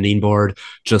sounding board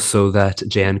just so that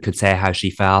Jane could say how she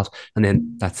felt. And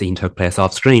then that scene took place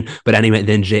off screen. But anyway,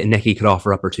 then Nikki could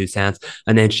offer up her 2 cents.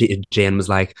 And then Jane was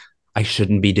like, I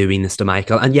shouldn't be doing this to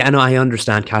Michael. And yeah, no, I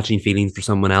understand catching feelings for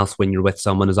someone else when you're with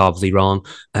someone is obviously wrong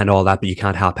and all that, but you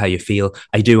can't help how you feel.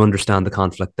 I do understand the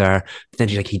conflict there. But then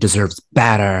she's like, he deserves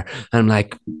better. And I'm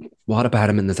like, what about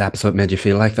him in this episode made you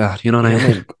feel like that? You know what And I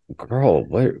I'm mean? like, girl,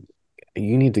 what?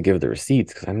 You need to give the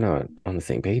receipts because I'm not on the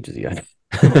same page as you.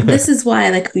 Well, this is why,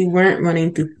 like, we weren't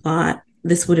running through plot.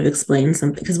 This would have explained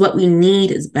something because what we need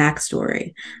is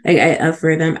backstory. Like,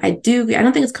 for them, I do. I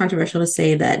don't think it's controversial to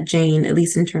say that Jane, at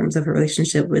least in terms of her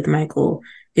relationship with Michael,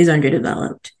 is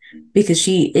underdeveloped because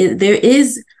there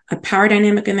is a power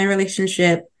dynamic in their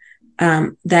relationship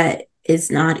that is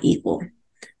not equal.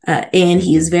 And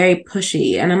he is Mhm. very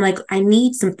pushy. And I'm like, I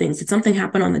need some things. Did something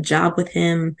happen on the job with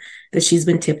him that she's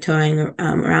been tiptoeing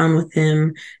around with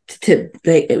him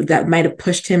that might have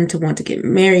pushed him to want to get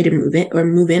married and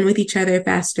move in with each other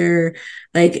faster?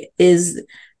 Like, is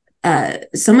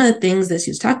some of the things that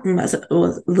she was talking about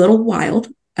was a little wild.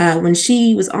 When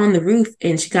she was on the roof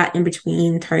and she got in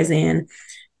between Tarzan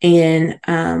and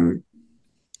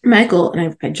Michael,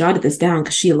 and I jotted this down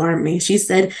because she alarmed me. She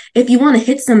said, "If you want to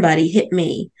hit somebody, hit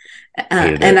me."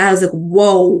 Hated And it. I was like,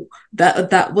 "Whoa,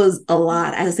 that was a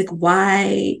lot." I was like,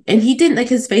 "Why?" And he didn't like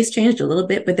his face changed a little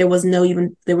bit, but there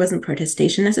wasn't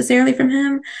protestation necessarily from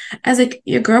him. I was like,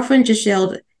 "Your girlfriend just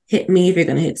yelled." Hit me if you're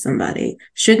gonna hit somebody.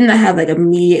 Shouldn't I have like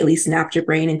immediately snapped your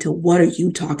brain into what are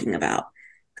you talking about?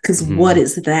 Because what Mhm.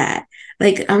 is that?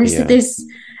 Like I'm just like Yeah. there's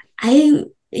I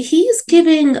he's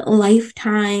giving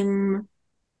lifetime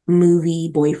movie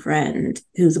boyfriend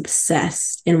who's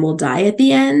obsessed and will die at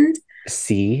the end.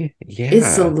 See,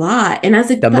 It's a yeah. lot. And I was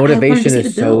like, The but I wanted to motivation see the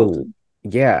is build. so,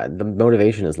 yeah, the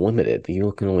motivation is limited.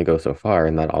 You can only go so far,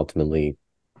 and that ultimately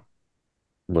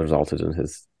resulted in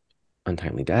his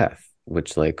untimely death,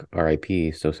 which, like,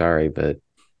 RIP, so sorry, but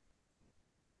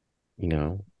Yeah,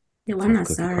 well, that's I'm how the not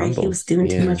cookie sorry. He was crumbles. doing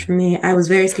too much Yeah. for me. I was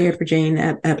very scared for Jane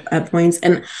at points.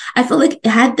 And I feel like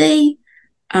had they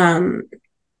um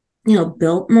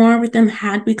built more with them,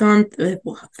 had we gone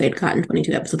well, they'd gotten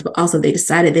 22 episodes, but also they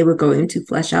decided they were going to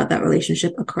flesh out that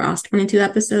relationship across 22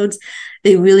 episodes.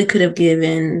 They really could have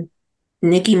given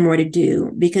Nikki more to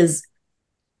do because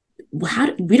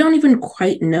we don't even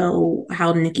quite know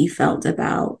how Nikki felt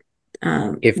about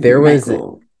If there was,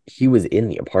 Michael. he was in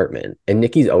the apartment, and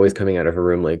Nikki's always coming out of her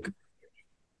room like,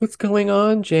 "What's going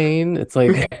on, Jane?" It's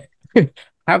like,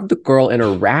 have the girl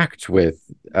interact with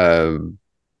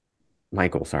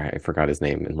Michael. Sorry, I forgot his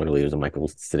name, and literally there's a Michael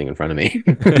sitting in front of me.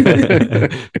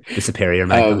 The superior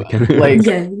Michael. Like,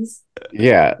 Yes.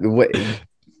 yeah,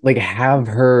 like have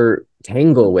her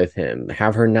tangle with him,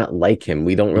 have her not like him.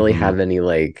 We don't really Mhm. have any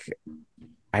like.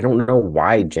 I don't know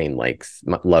why Jane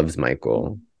loves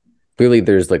Michael. Clearly,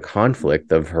 there's like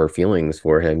conflict of her feelings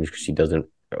for him because she doesn't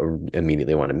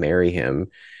immediately want to marry him,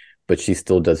 but she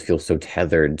still does feel so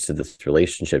tethered to this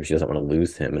relationship. She doesn't want to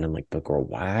lose him, and I'm like, but girl,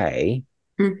 why?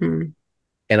 Mm-hmm.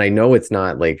 And I know it's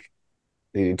not like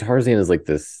Tarzan is like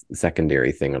this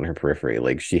secondary thing on her periphery.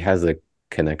 Like she has a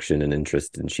connection and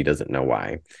interest, and she doesn't know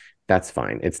why. That's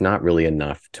fine. It's not really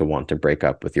enough to want to break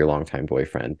up with your longtime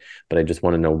boyfriend, but I just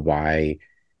want to know why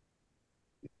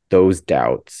those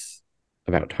doubts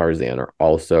about Tarzan are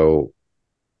also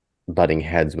butting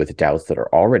heads with doubts that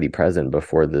are already present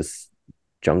before this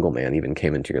jungle man even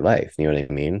came into your life. You know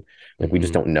what I mean? Like we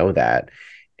just don't know that.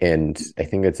 And I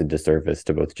think it's a disservice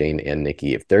to both Jane and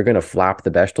Nikki. If they're gonna flop the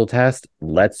Bechdel test,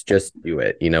 let's just do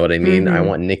it. You know what I mean? I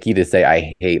want Nikki to say,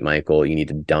 I hate Michael, you need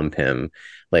to dump him.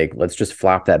 Like, let's just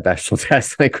flop that Bechdel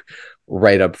test like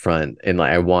right up front. And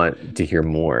like I want to hear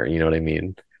more. You know what I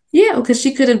mean? Yeah, because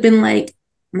she could have been like,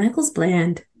 Michael's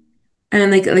bland. And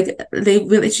like they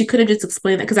really, she could have just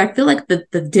explained that because I feel like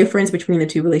the difference between the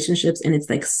two relationships, and it's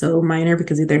like so minor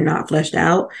because they're not fleshed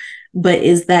out, but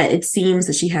is that it seems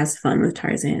that she has fun with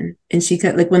Tarzan, and she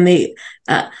could like when they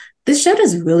this show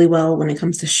does really well when it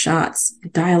comes to shots,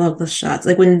 dialogue with shots.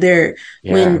 Like when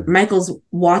Michael's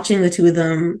watching the two of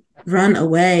them run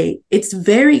away, it's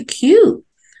very cute.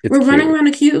 It's We're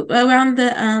running cute. around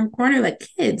the corner like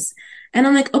kids. And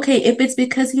I'm like, okay, if it's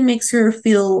because he makes her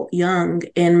feel young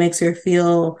and makes her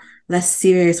feel less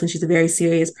serious when she's a very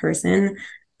serious person,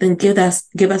 then give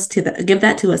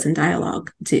that to us in dialogue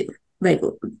too. Like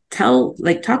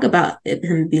talk about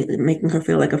making her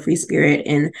feel like a free spirit,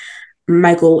 and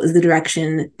Michael is the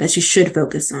direction that she should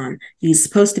focus on. He's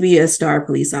supposed to be a star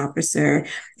police officer.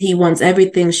 He wants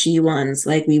everything she wants.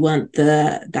 Like we want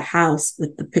the house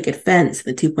with the picket fence,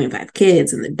 the 2.5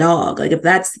 kids, and the dog. Like if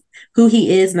that's who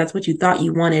he is and that's what you thought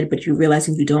you wanted, but you realize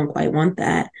you don't quite want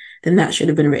that, then that should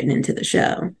have been written into the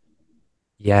show.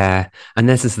 Yeah. And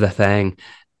this is the thing.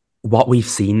 What we've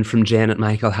seen from Janet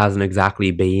Michael hasn't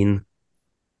exactly been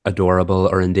adorable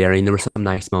or endearing. There were some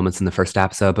nice moments in the first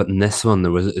episode, but in this one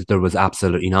there was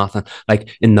absolutely nothing.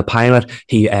 Like in the pilot,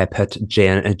 he put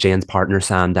Jane's partner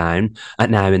Sam down,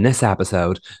 and now in this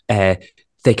episode,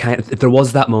 they there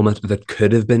was that moment that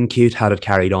could have been cute had it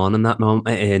carried on in that moment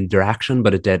in direction,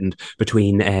 but it didn't.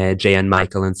 Between Jane,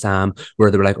 Michael, and Sam,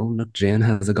 where they were like, "Oh look, Jane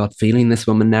has a gut feeling. This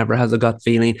woman never has a gut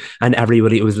feeling," and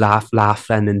everybody was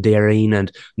laughing, endearing,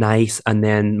 and nice. And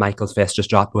then Michael's fist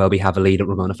just dropped. Well, we have a lead, and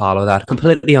we're going to follow that.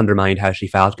 Completely undermined how she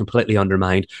felt. Completely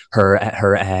undermined her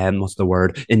what's the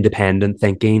word? Independent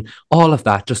thinking. All of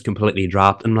that just completely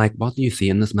dropped. And like, what do you see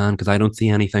in this man? Because I don't see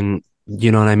anything.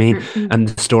 You know what I mean? Mm-mm. And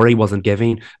the story wasn't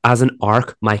giving. As an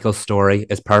arc, Michael's story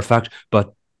is perfect,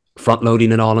 but front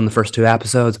loading it all in the first two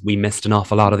episodes, we missed an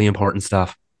awful lot of the important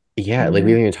stuff. Yeah, like we Mm-hmm.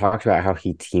 haven't even talked about how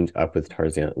he teamed up with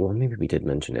Tarzan. Well, maybe we did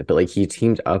mention it, but like he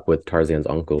teamed up with Tarzan's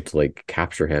uncle to like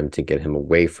capture him to get him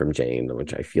away from Jane,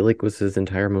 which I feel like was his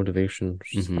entire motivation.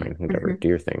 Which is Mm-hmm. fine, whatever, Mm-hmm. do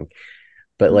your thing.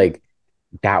 But like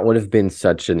that would have been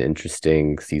such an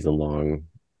interesting season long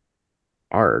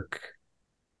arc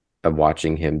of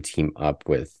watching him team up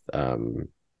with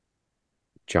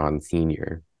John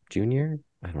Senior, Junior.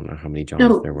 I don't know how many Johns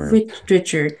No, there were.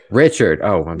 Richard. Richard.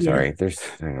 Oh, I'm Yeah. sorry. There's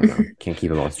I don't know. Can't keep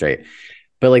them all straight.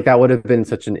 But like that would have been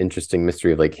such an interesting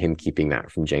mystery of like him keeping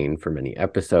that from Jane for many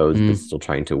episodes, but Mm. still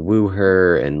trying to woo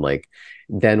her. And like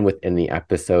then within the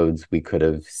episodes, we could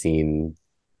have seen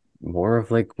more of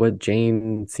like what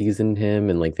Jane sees in him,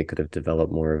 and like they could have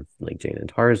developed more of like Jane and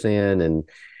Tarzan, and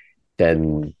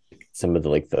then some of the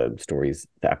like the stories,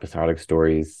 the episodic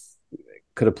stories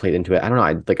could have played into it. I don't know.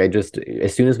 I just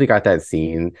as soon as we got that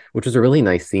scene, which was a really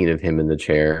nice scene of him in the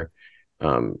chair,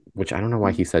 which I don't know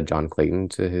why he said John Clayton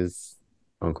to his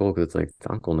uncle, because it's like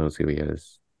the uncle knows who he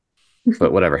is.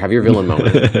 But whatever, have your villain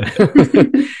moment.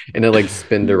 And it like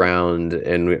spinned around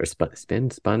and we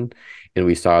spun, and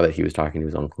we saw that he was talking to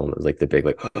his uncle, and it was like the big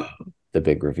like the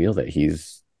big reveal that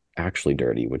he's actually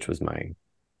dirty, which was my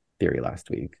theory last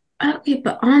week. Okay,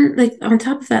 but on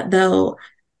top of that though,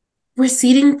 we're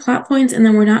seeding plot points and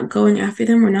then we're not going after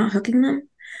them, we're not hooking them.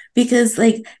 Because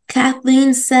like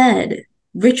Kathleen said,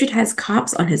 Richard has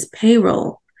cops on his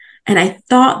payroll. And I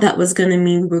thought that was gonna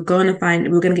mean we were gonna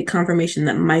get confirmation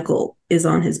that Michael is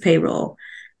on his payroll.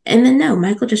 And then no,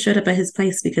 Michael just showed up at his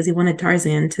place because he wanted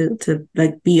Tarzan to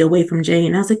like be away from Jane.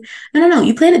 And I was like, no,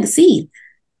 you planted the seed.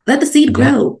 Let the seed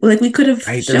Yeah. grow. Like we could have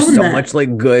Right, there's shown so that. much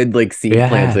like good like seed Yeah.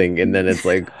 planting, and then it's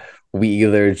like we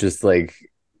either just like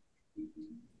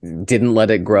didn't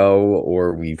let it grow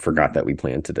or we forgot that we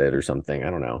planted it or something. I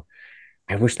don't know.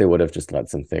 I wish they would have just let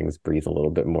some things breathe a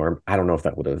little bit more. I don't know if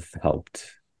that would have helped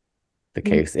the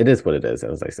case. It is what it is,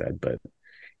 as I said, but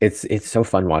it's so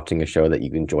fun watching a show that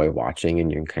you enjoy watching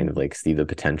and you can kind of like see the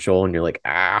potential and you're like,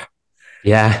 ah.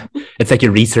 Yeah, it's like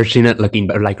you're researching it, looking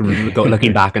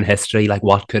back in history, like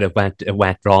what could have went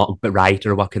wrong, but right,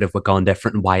 or what could have gone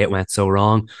different, and why it went so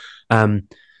wrong. Um,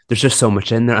 there's just so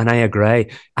much in there, and I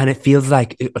agree. And it feels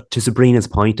like, to Sabrina's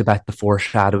point about the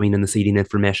foreshadowing and the seeding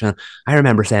information, I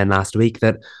remember saying last week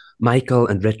that Michael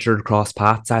and Richard crossed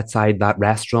paths outside that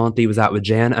restaurant he was at with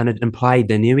Jen, and it implied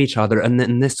they knew each other. And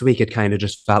then this week, it kind of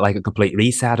just felt like a complete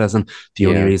reset, as in the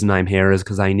only reason I'm here is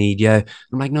because I need you. I'm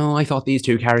like, no, I thought these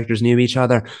two characters knew each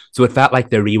other. So it felt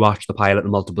like they rewatched the pilot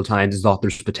multiple times and thought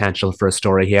there's potential for a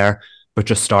story here, but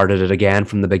just started it again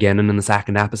from the beginning in the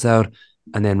second episode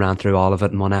and then ran through all of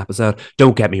it in one episode.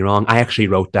 Don't get me wrong, I actually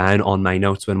wrote down on my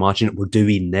notes when watching it, we're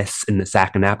doing this in the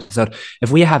second episode.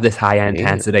 If we have this high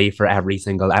intensity for every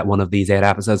single at one of these 8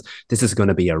 episodes, this is going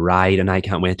to be a ride, and I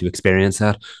can't wait to experience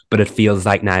it. But it feels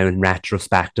like now, in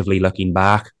retrospectively looking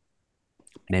back,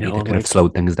 maybe they could have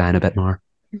slowed things down a bit more.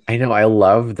 I know. I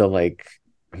love the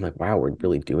I'm like, wow, we're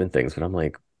really doing things, but I'm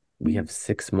like, we have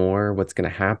 6 more. What's going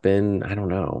to happen? I don't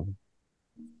know.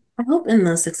 I hope in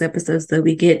those 6 episodes that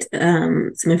we get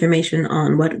some information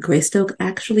on what Greystoke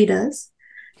actually does.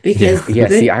 Because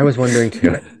see, I was wondering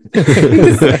too.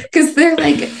 Because they're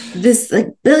like this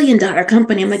 $1 billion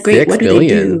company. I'm like, great, what do they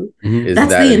do?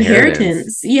 That's the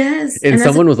inheritance. Yes. And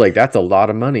someone was like, that's a lot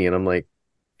of money. And I'm like,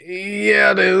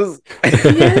 yeah, it is.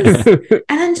 Yes. And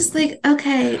I'm just like,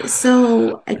 okay,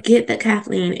 so I get that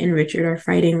Kathleen and Richard are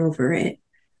fighting over it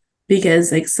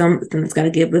because something's got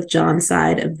to give with John's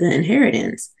side of the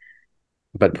inheritance.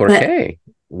 But por qué?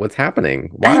 What's happening?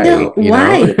 Why? I know.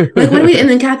 Why? Like, what do we? And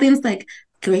then Kathleen's like,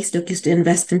 Greystoke used to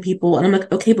invest in people, and I'm like,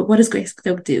 okay, but what does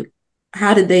Greystoke do?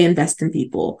 How did they invest in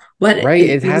people? What? Right?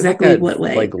 It has exactly what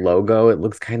way? Like logo. It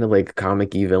looks kind of like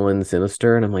comic-y villain,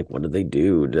 sinister, and I'm like, what do they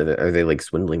do? Are they like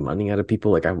swindling money out of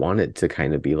people? Like, I want it to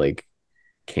kind of be like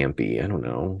campy. I don't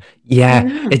know. Yeah,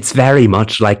 it's very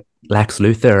much like Lex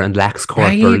Luthor and Lex Corp,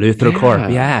 right? Or Luthor Corp.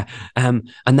 Yeah. And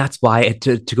that's why,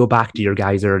 to go back to your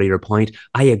guys' earlier point,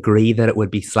 I agree that it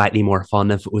would be slightly more fun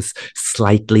if it was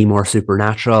slightly more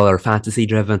supernatural or fantasy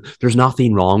driven. There's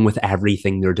nothing wrong with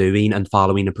everything they're doing and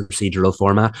following a procedural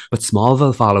format, but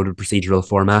Smallville followed a procedural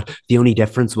format. The only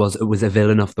difference was it was a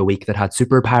villain of the week that had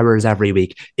superpowers every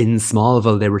week. In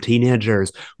Smallville, they were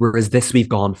teenagers, whereas this we've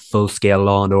gone full scale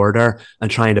Law and Order and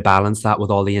trying to balance that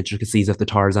with all the intricacies of the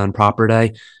Tarzan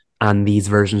property and these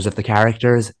versions of the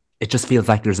characters. It just feels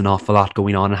like there's an awful lot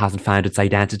going on and hasn't found its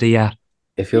identity yet.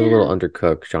 It feels a little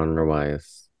undercooked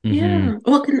genre-wise. Yeah.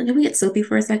 Well, can we get soapy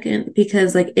for a second?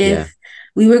 Because if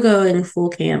we were going full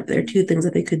camp, there are 2 things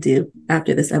that they could do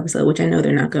after this episode, which I know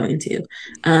they're not going to,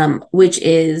 which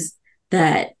is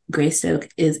that Greystoke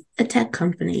is a tech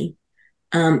company.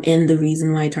 And the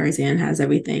reason why Tarzan has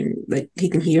everything, like he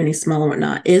can hear and he's small and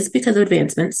whatnot, is because of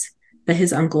advancements that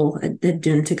his uncle had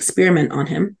done to experiment on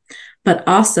him. But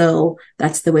also,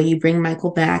 that's the way you bring Michael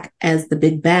back as the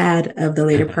big bad of the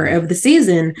later part of the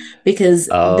season, because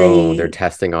they're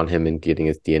testing on him and getting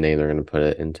his DNA. They're going to put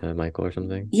it into Michael or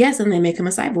something. Yes, and they make him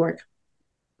a cyborg.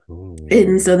 Ooh.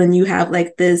 And so then you have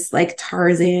this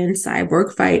Tarzan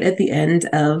cyborg fight at the end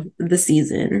of the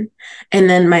season. And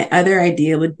then my other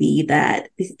idea would be that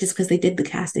just because they did the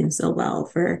casting so well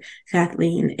for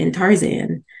Kathleen and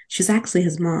Tarzan, she's actually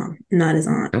his mom, not his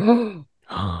aunt.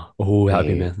 Oh, that'd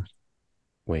be amazing.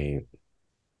 Wait.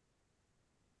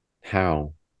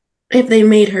 How? If they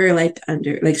made her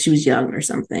she was young or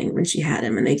something when she had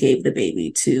him, and they gave the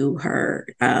baby to her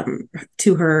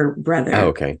brother. Oh,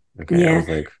 okay. Yeah. I was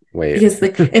like, wait. Because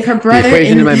if her brother, the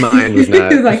equation in my mind was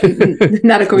not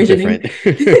not equationing.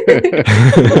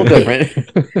 A little different.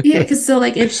 Yeah, because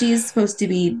if she's supposed to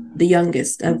be the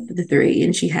youngest of the 3,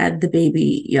 and she had the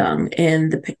baby young,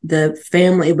 and the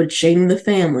family, it would shame the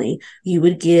family. You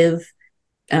would give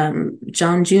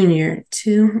John Jr.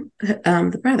 to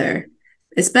the brother.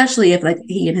 Especially if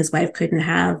he and his wife couldn't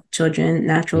have children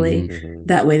naturally.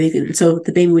 That way they could, so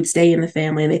the baby would stay in the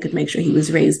family, and they could make sure he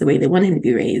was raised the way they wanted him to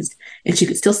be raised, and she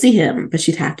could still see him, but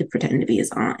she'd have to pretend to be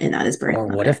his aunt and not his birth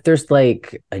mother. Or what if there's a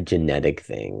genetic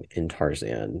thing in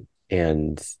Tarzan,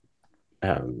 and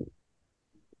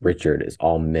Richard is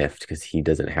all miffed because he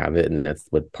doesn't have it, and that's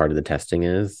what part of the testing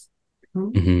is.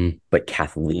 But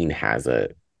Kathleen has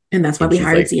it, and that's why we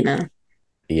hired Xena.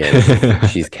 Yeah,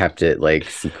 she's kept it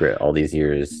secret all these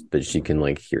years, but she can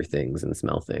hear things and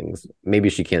smell things. Maybe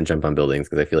she can't jump on buildings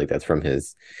because I feel like that's from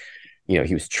his, he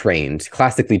was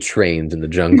classically trained in the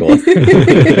jungle.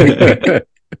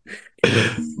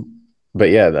 But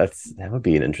yeah, that would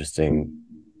be an interesting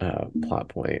plot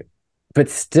point. But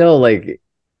still,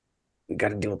 got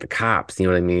to deal with the cops. You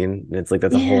know what I mean? And it's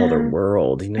that's a whole other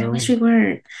world. I wish we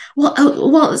weren't.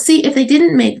 Well, see, if they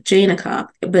didn't make Jane a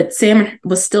cop, but Sam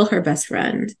was still her best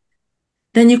friend,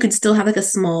 then you could still have a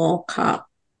small cop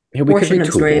portion of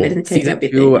the story that didn't take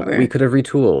everything over. We could have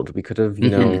retooled. We could have,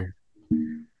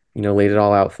 laid it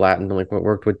all out flat and what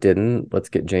worked, what didn't. Let's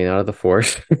get Jane out of the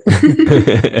force.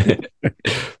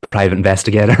 Private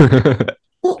investigator.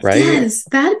 Well, right? Yes,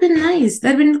 that'd been nice.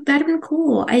 That'd been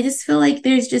cool. I just feel like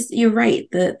there's just you're right.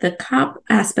 The cop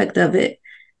aspect of it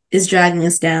is dragging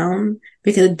us down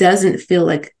because it doesn't feel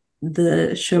like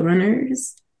the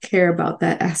showrunners care about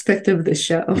that aspect of the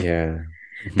show. Yeah.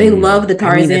 They love the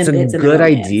I mean, it's Tarzan a bits and the good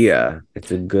romance. idea.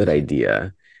 It's a good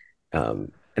idea.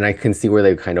 And I can see where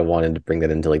they kind of wanted to bring that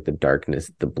into like the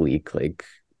darkness, the bleak like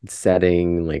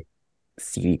setting, like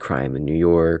seedy crime in New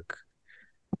York.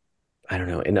 I don't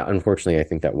know. And unfortunately, I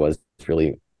think that was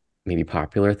really maybe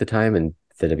popular at the time, and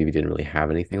the WB didn't really have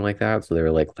anything like that. So they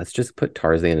were like, let's just put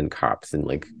Tarzan and cops and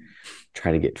like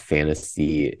try to get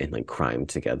fantasy and like crime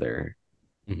together.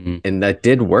 And that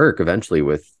did work eventually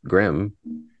with Grimm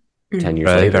 10 years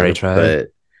Very, later. very true. But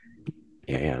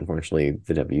yeah, unfortunately,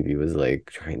 the WB was like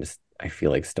trying to, I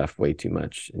feel like, stuff way too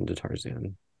much into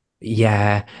Tarzan.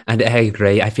 Yeah, and I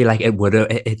agree. I feel like it would have.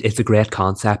 It's a great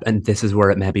concept, and this is where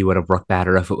it maybe would have worked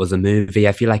better if it was a movie.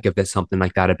 I feel like if there's something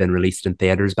like that had been released in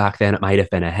theaters back then, it might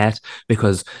have been a hit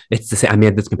because it's the same. I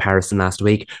made this comparison last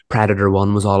week. Predator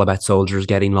One was all about soldiers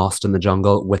getting lost in the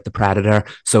jungle with the predator.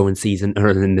 So in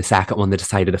the second one, they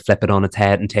decided to flip it on its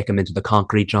head and take him into the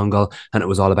concrete jungle, and it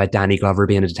was all about Danny Glover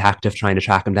being a detective trying to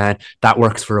track him down. That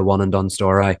works for a one and done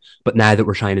story. But now that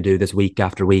we're trying to do this week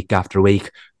after week after week,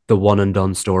 the one and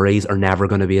done stories are never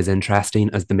going to be as interesting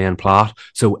as the main plot.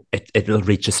 So it'll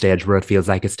reach a stage where it feels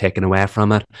like it's taken away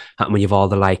from it. And when you've all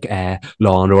the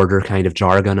law and order kind of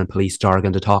jargon and police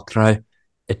jargon to talk through,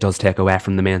 it does take away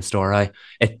from the main story.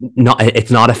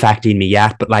 It's not affecting me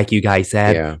yet, but like you guys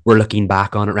said, Yeah. we're looking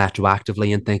back on it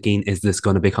retroactively and thinking, is this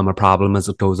going to become a problem as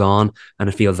it goes on? And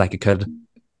it feels like it could.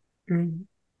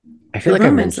 I feel The like I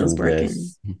romance was mentioned working.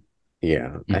 this.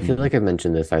 Yeah. I feel like I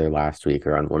mentioned this either last week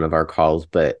or on one of our calls,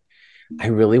 but I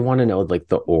really want to know like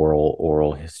the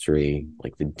oral history,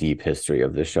 like the deep history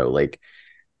of the show. Like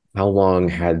how long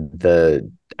had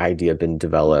the idea been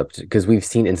developed? Because we've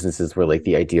seen instances where like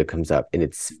the idea comes up and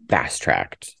it's fast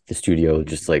tracked. The studio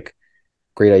just like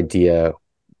great idea.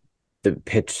 The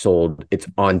pitch sold, it's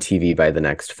on TV by the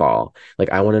next fall. Like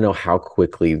I want to know how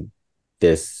quickly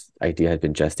this idea had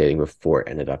been gestating before it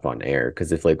ended up on air.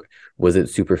 Because if like was it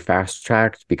super fast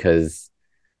tracked because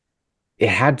it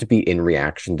had to be in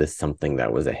reaction to something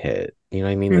that was a hit. You know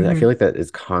what I mean? I feel like that is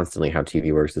constantly how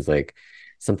TV works is like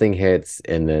something hits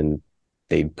and then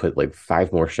they put like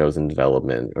 5 more shows in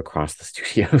development across the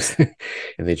studios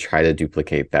and they try to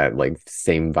duplicate that like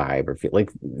same vibe or feel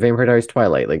like Vampire Diaries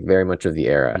Twilight, like very much of the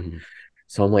era.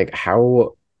 So I'm like,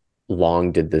 how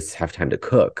long did this have time to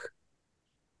cook?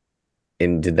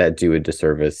 And did that do a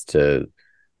disservice to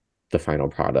the final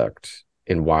product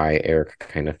and why Eric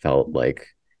kind of felt like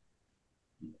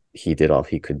he did all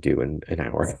he could do in an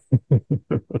hour?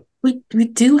 We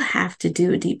do have to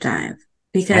do a deep dive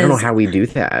because I don't know how we do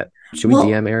that. Should we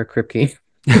DM Eric Kripke?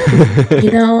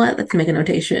 You know what? Let's make a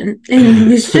notation.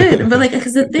 We should, but like,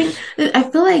 because the thing, I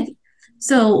feel like,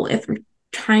 so if I'm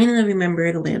trying to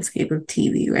remember the landscape of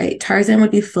TV, right? Tarzan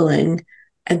would be filling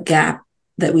a gap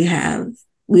that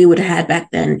we would have had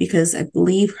back then because I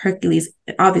believe Hercules,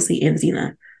 obviously, and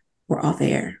Xena were off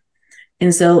air.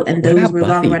 And so, and What those about were long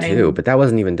Buffy running. too? But that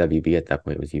wasn't even WB at that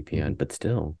point, it was UPN, but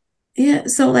still. Yeah.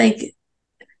 So like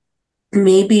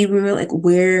maybe we were like,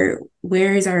 where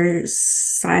is our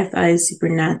sci-fi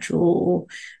supernatural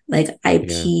like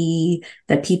IP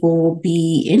that people will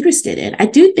be interested in? I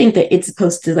do think that it's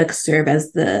supposed to like serve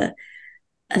as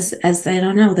as I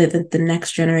don't know, the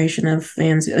next generation of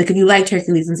fans. Like if you liked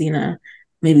Hercules and Xena,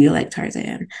 maybe you like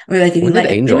Tarzan. Or like if When you did like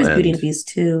Angel there was end? Beauty and the Beast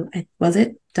too. Was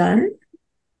it done?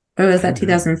 Or was I that don't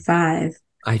know. 2005?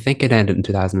 I think it ended in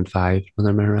 2005, was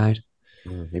I right?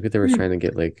 Maybe they were trying to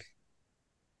get like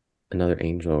another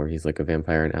Angel where he's like a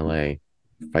vampire in LA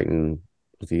fighting.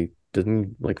 Doesn't he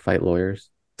like fight lawyers?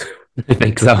 I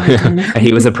think so. I don't know.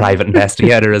 He was a private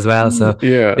investigator as well. So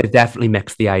Yeah. they definitely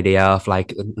mixed the idea of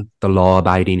like the law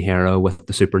abiding hero with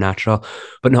the supernatural.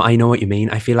 But no, I know what you mean.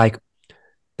 I feel like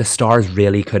the stars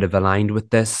really could have aligned with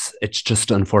this. It's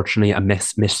just unfortunately a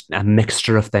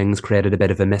mixture of things created a bit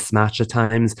of a mismatch at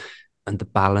times, and the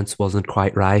balance wasn't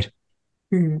quite right.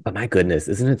 But my goodness,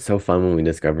 isn't it so fun when we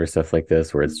discover stuff like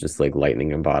this where it's just like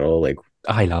lightning in a bottle? Like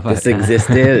I love this it.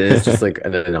 existed and it's just like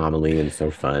an anomaly and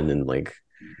so fun and like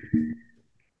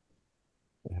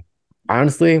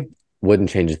honestly wouldn't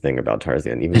change a thing about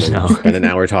Tarzan, even though we spent an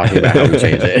hour talking about how we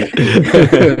change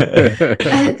it.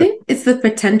 I think it's the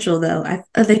potential though. I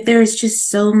like there is just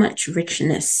so much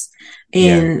richness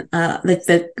in like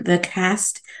the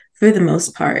cast for the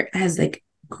most part has like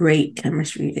great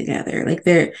chemistry together. Like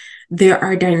there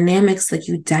are dynamics that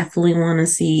you definitely want to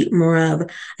see more of.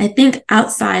 I think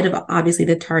outside of obviously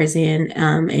the Tarzan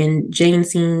and Jane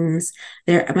scenes,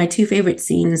 my two favorite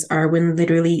scenes are when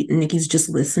literally Nikki's just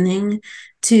listening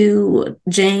to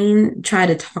Jane try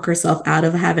to talk herself out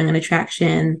of having an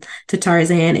attraction to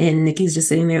Tarzan, and Nikki's just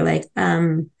sitting there like,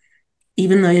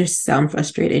 even though you sound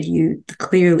frustrated, you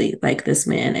clearly like this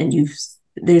man, and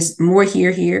there's more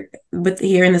here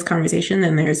in this conversation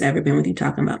than there's ever been with you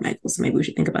talking about Michael. So maybe we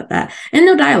should think about that. And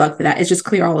no dialogue for that. It's just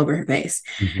clear all over her face.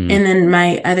 Mm-hmm. And then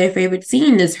my other favorite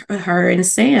scene is her and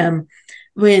Sam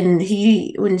when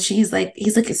she's like,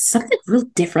 he's like, it's something real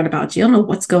different about you. I don't know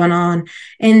what's going on.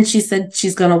 And she said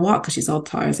she's gonna walk because she's all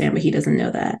Tarzan, but he doesn't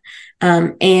know that.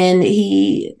 And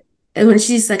when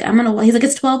she's like, I'm gonna walk, he's like,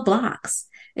 it's 12 blocks.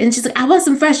 And she's like, I want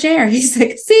some fresh air. He's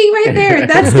like, see right there,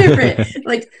 that's different.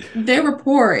 Like their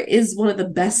rapport is one of the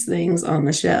best things on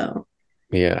the show.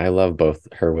 Yeah, I love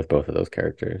her with both of those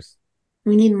characters.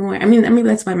 We need more. I mean,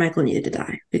 that's why Michael needed to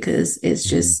die, because it's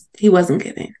just he wasn't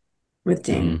giving with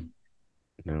Jane.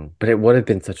 No, but it would have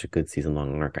been such a good season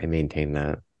long arc. I maintain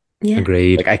that. Yeah,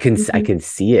 agreed. Like I can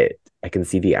see it. I can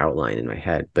see the outline in my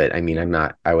head, but I mean,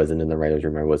 I wasn't in the writer's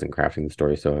room. I wasn't crafting the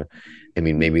story, so I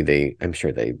mean, maybe I'm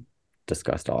sure they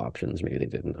discussed all options. Maybe they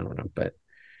didn't. I don't know, but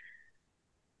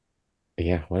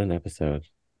yeah, what an episode.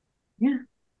 Yeah.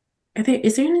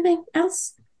 Is there anything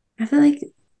else? I feel like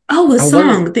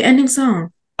the ending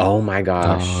song. Oh my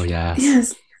gosh. Oh yes.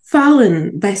 Yes.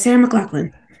 Fallen by Sarah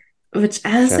McLachlan. Which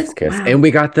I was like, kiss. Wow. And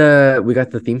we got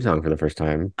the theme song for the first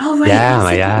time. Oh right.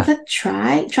 Yeah. The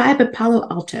Try by Palo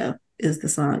Alto is the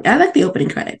song. I like the opening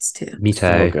credits too. Me too.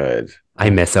 So good. I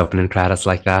miss opening credits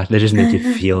like that. They just make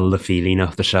you feel the feeling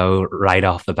of the show right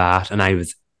off the bat, and I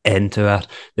was into it.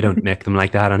 They don't make them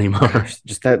like that anymore.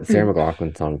 Just that Sarah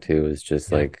McLachlan song too is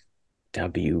just like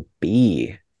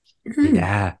WB. Mm-hmm.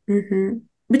 Yeah. Mm-hmm.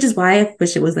 Which is why I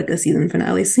wish it was like a season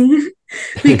finale scene,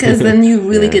 because then you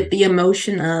really get the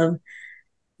emotion of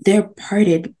they're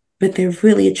parted, but they're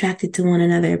really attracted to one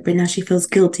another. But now she feels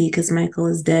guilty because Michael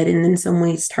is dead, and in some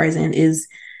ways Tarzan is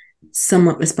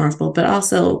somewhat responsible, but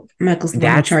also Michael's the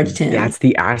one who charged him. That's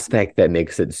the aspect that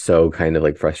makes it so kind of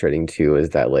like frustrating too,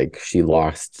 is that like she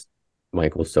lost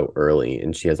Michael so early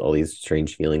and she has all these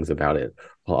strange feelings about it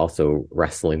while also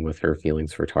wrestling with her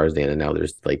feelings for Tarzan, and now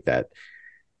there's like that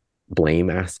blame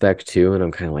aspect too, and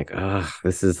I'm kind of like,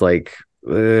 this is like,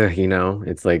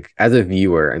 it's like, as a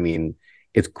viewer, I mean,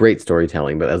 it's great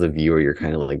storytelling, but as a viewer you're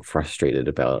kind of like frustrated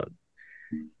about,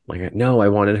 like, no, I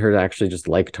wanted her to actually just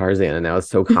like Tarzan, and now it's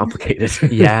so complicated.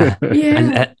 Yeah.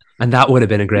 And that would have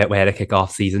been a great way to kick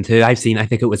off season 2. I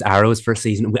think it was Arrow's first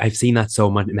season. I've seen that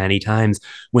so many times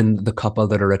when the couple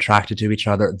that are attracted to each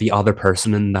other, the other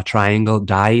person in that triangle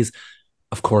dies.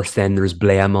 Of course, then there's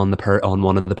blame on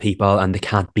one of the people, and they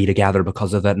can't be together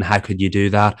because of it. And how could you do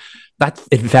that?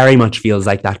 It very much feels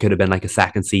like that could have been like a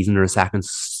second season or a second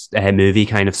movie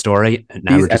kind of story.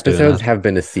 Now these episodes have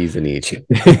been a season each.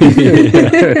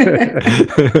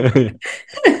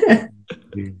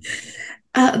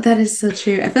 That is so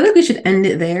true. I feel like we should end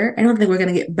it there. I don't think we're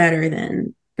gonna get better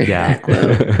than that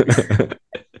quote.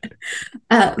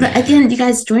 But again, you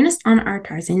guys join us on our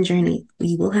Tarzan journey.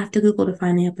 You will have to Google to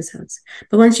find the episodes.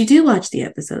 But once you do watch the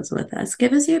episodes with us,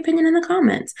 give us your opinion in the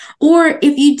comments. Or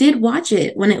if you did watch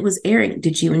it when it was airing,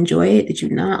 did you enjoy it? Did you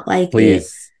not like it?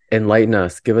 Please enlighten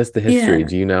us. Give us the history. Yeah.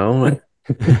 Do you know?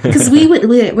 Because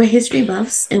we're history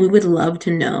buffs, and we would love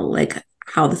to know like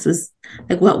how this was,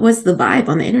 like what was the vibe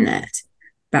on the internet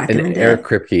back in the day. Eric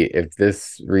Kripke, if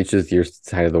this reaches your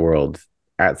side of the world,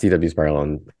 at CW Spiral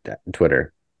on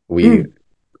Twitter, we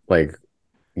like,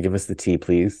 give us the tea,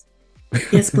 please.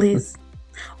 Yes, please.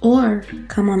 Or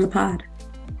come on the pod.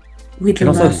 And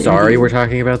also, sorry we're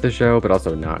talking about the show, but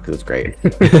also not, because it's great.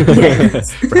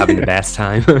 Yes. We're having the best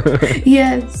time.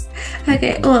 Yes.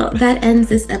 Okay, well, that ends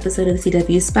this episode of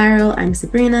CW Spiral. I'm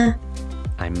Sabrina.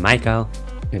 I'm Michael.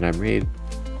 And I'm Reed.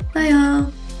 Bye,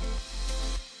 y'all.